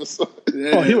fitted cap or something.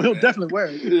 Yeah. Oh, he'll definitely wear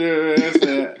it. Yeah, that's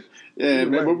that. Yeah,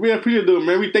 man. But we appreciate it,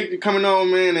 man. We thank you coming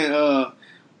on, man, and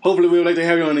hopefully we'd like to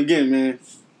have you on again, man.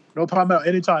 No problem.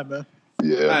 Anytime, man.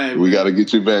 Yeah, right, we got to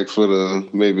get you back for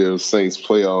maybe a Saints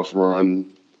playoff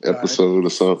run episode or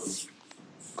something.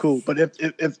 Cool, but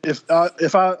if I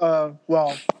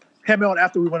have me on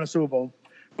after we win a Super Bowl.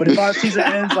 But if our season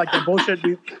ends like the bullshit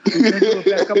we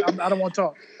back up, I don't want to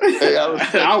talk. Hey, I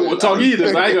don't want to talk either.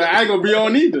 So I ain't gonna be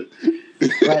on either.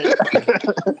 Right.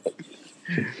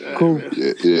 Cool.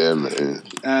 Yeah,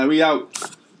 man. We out.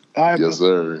 All right, yes,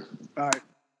 sir. All right.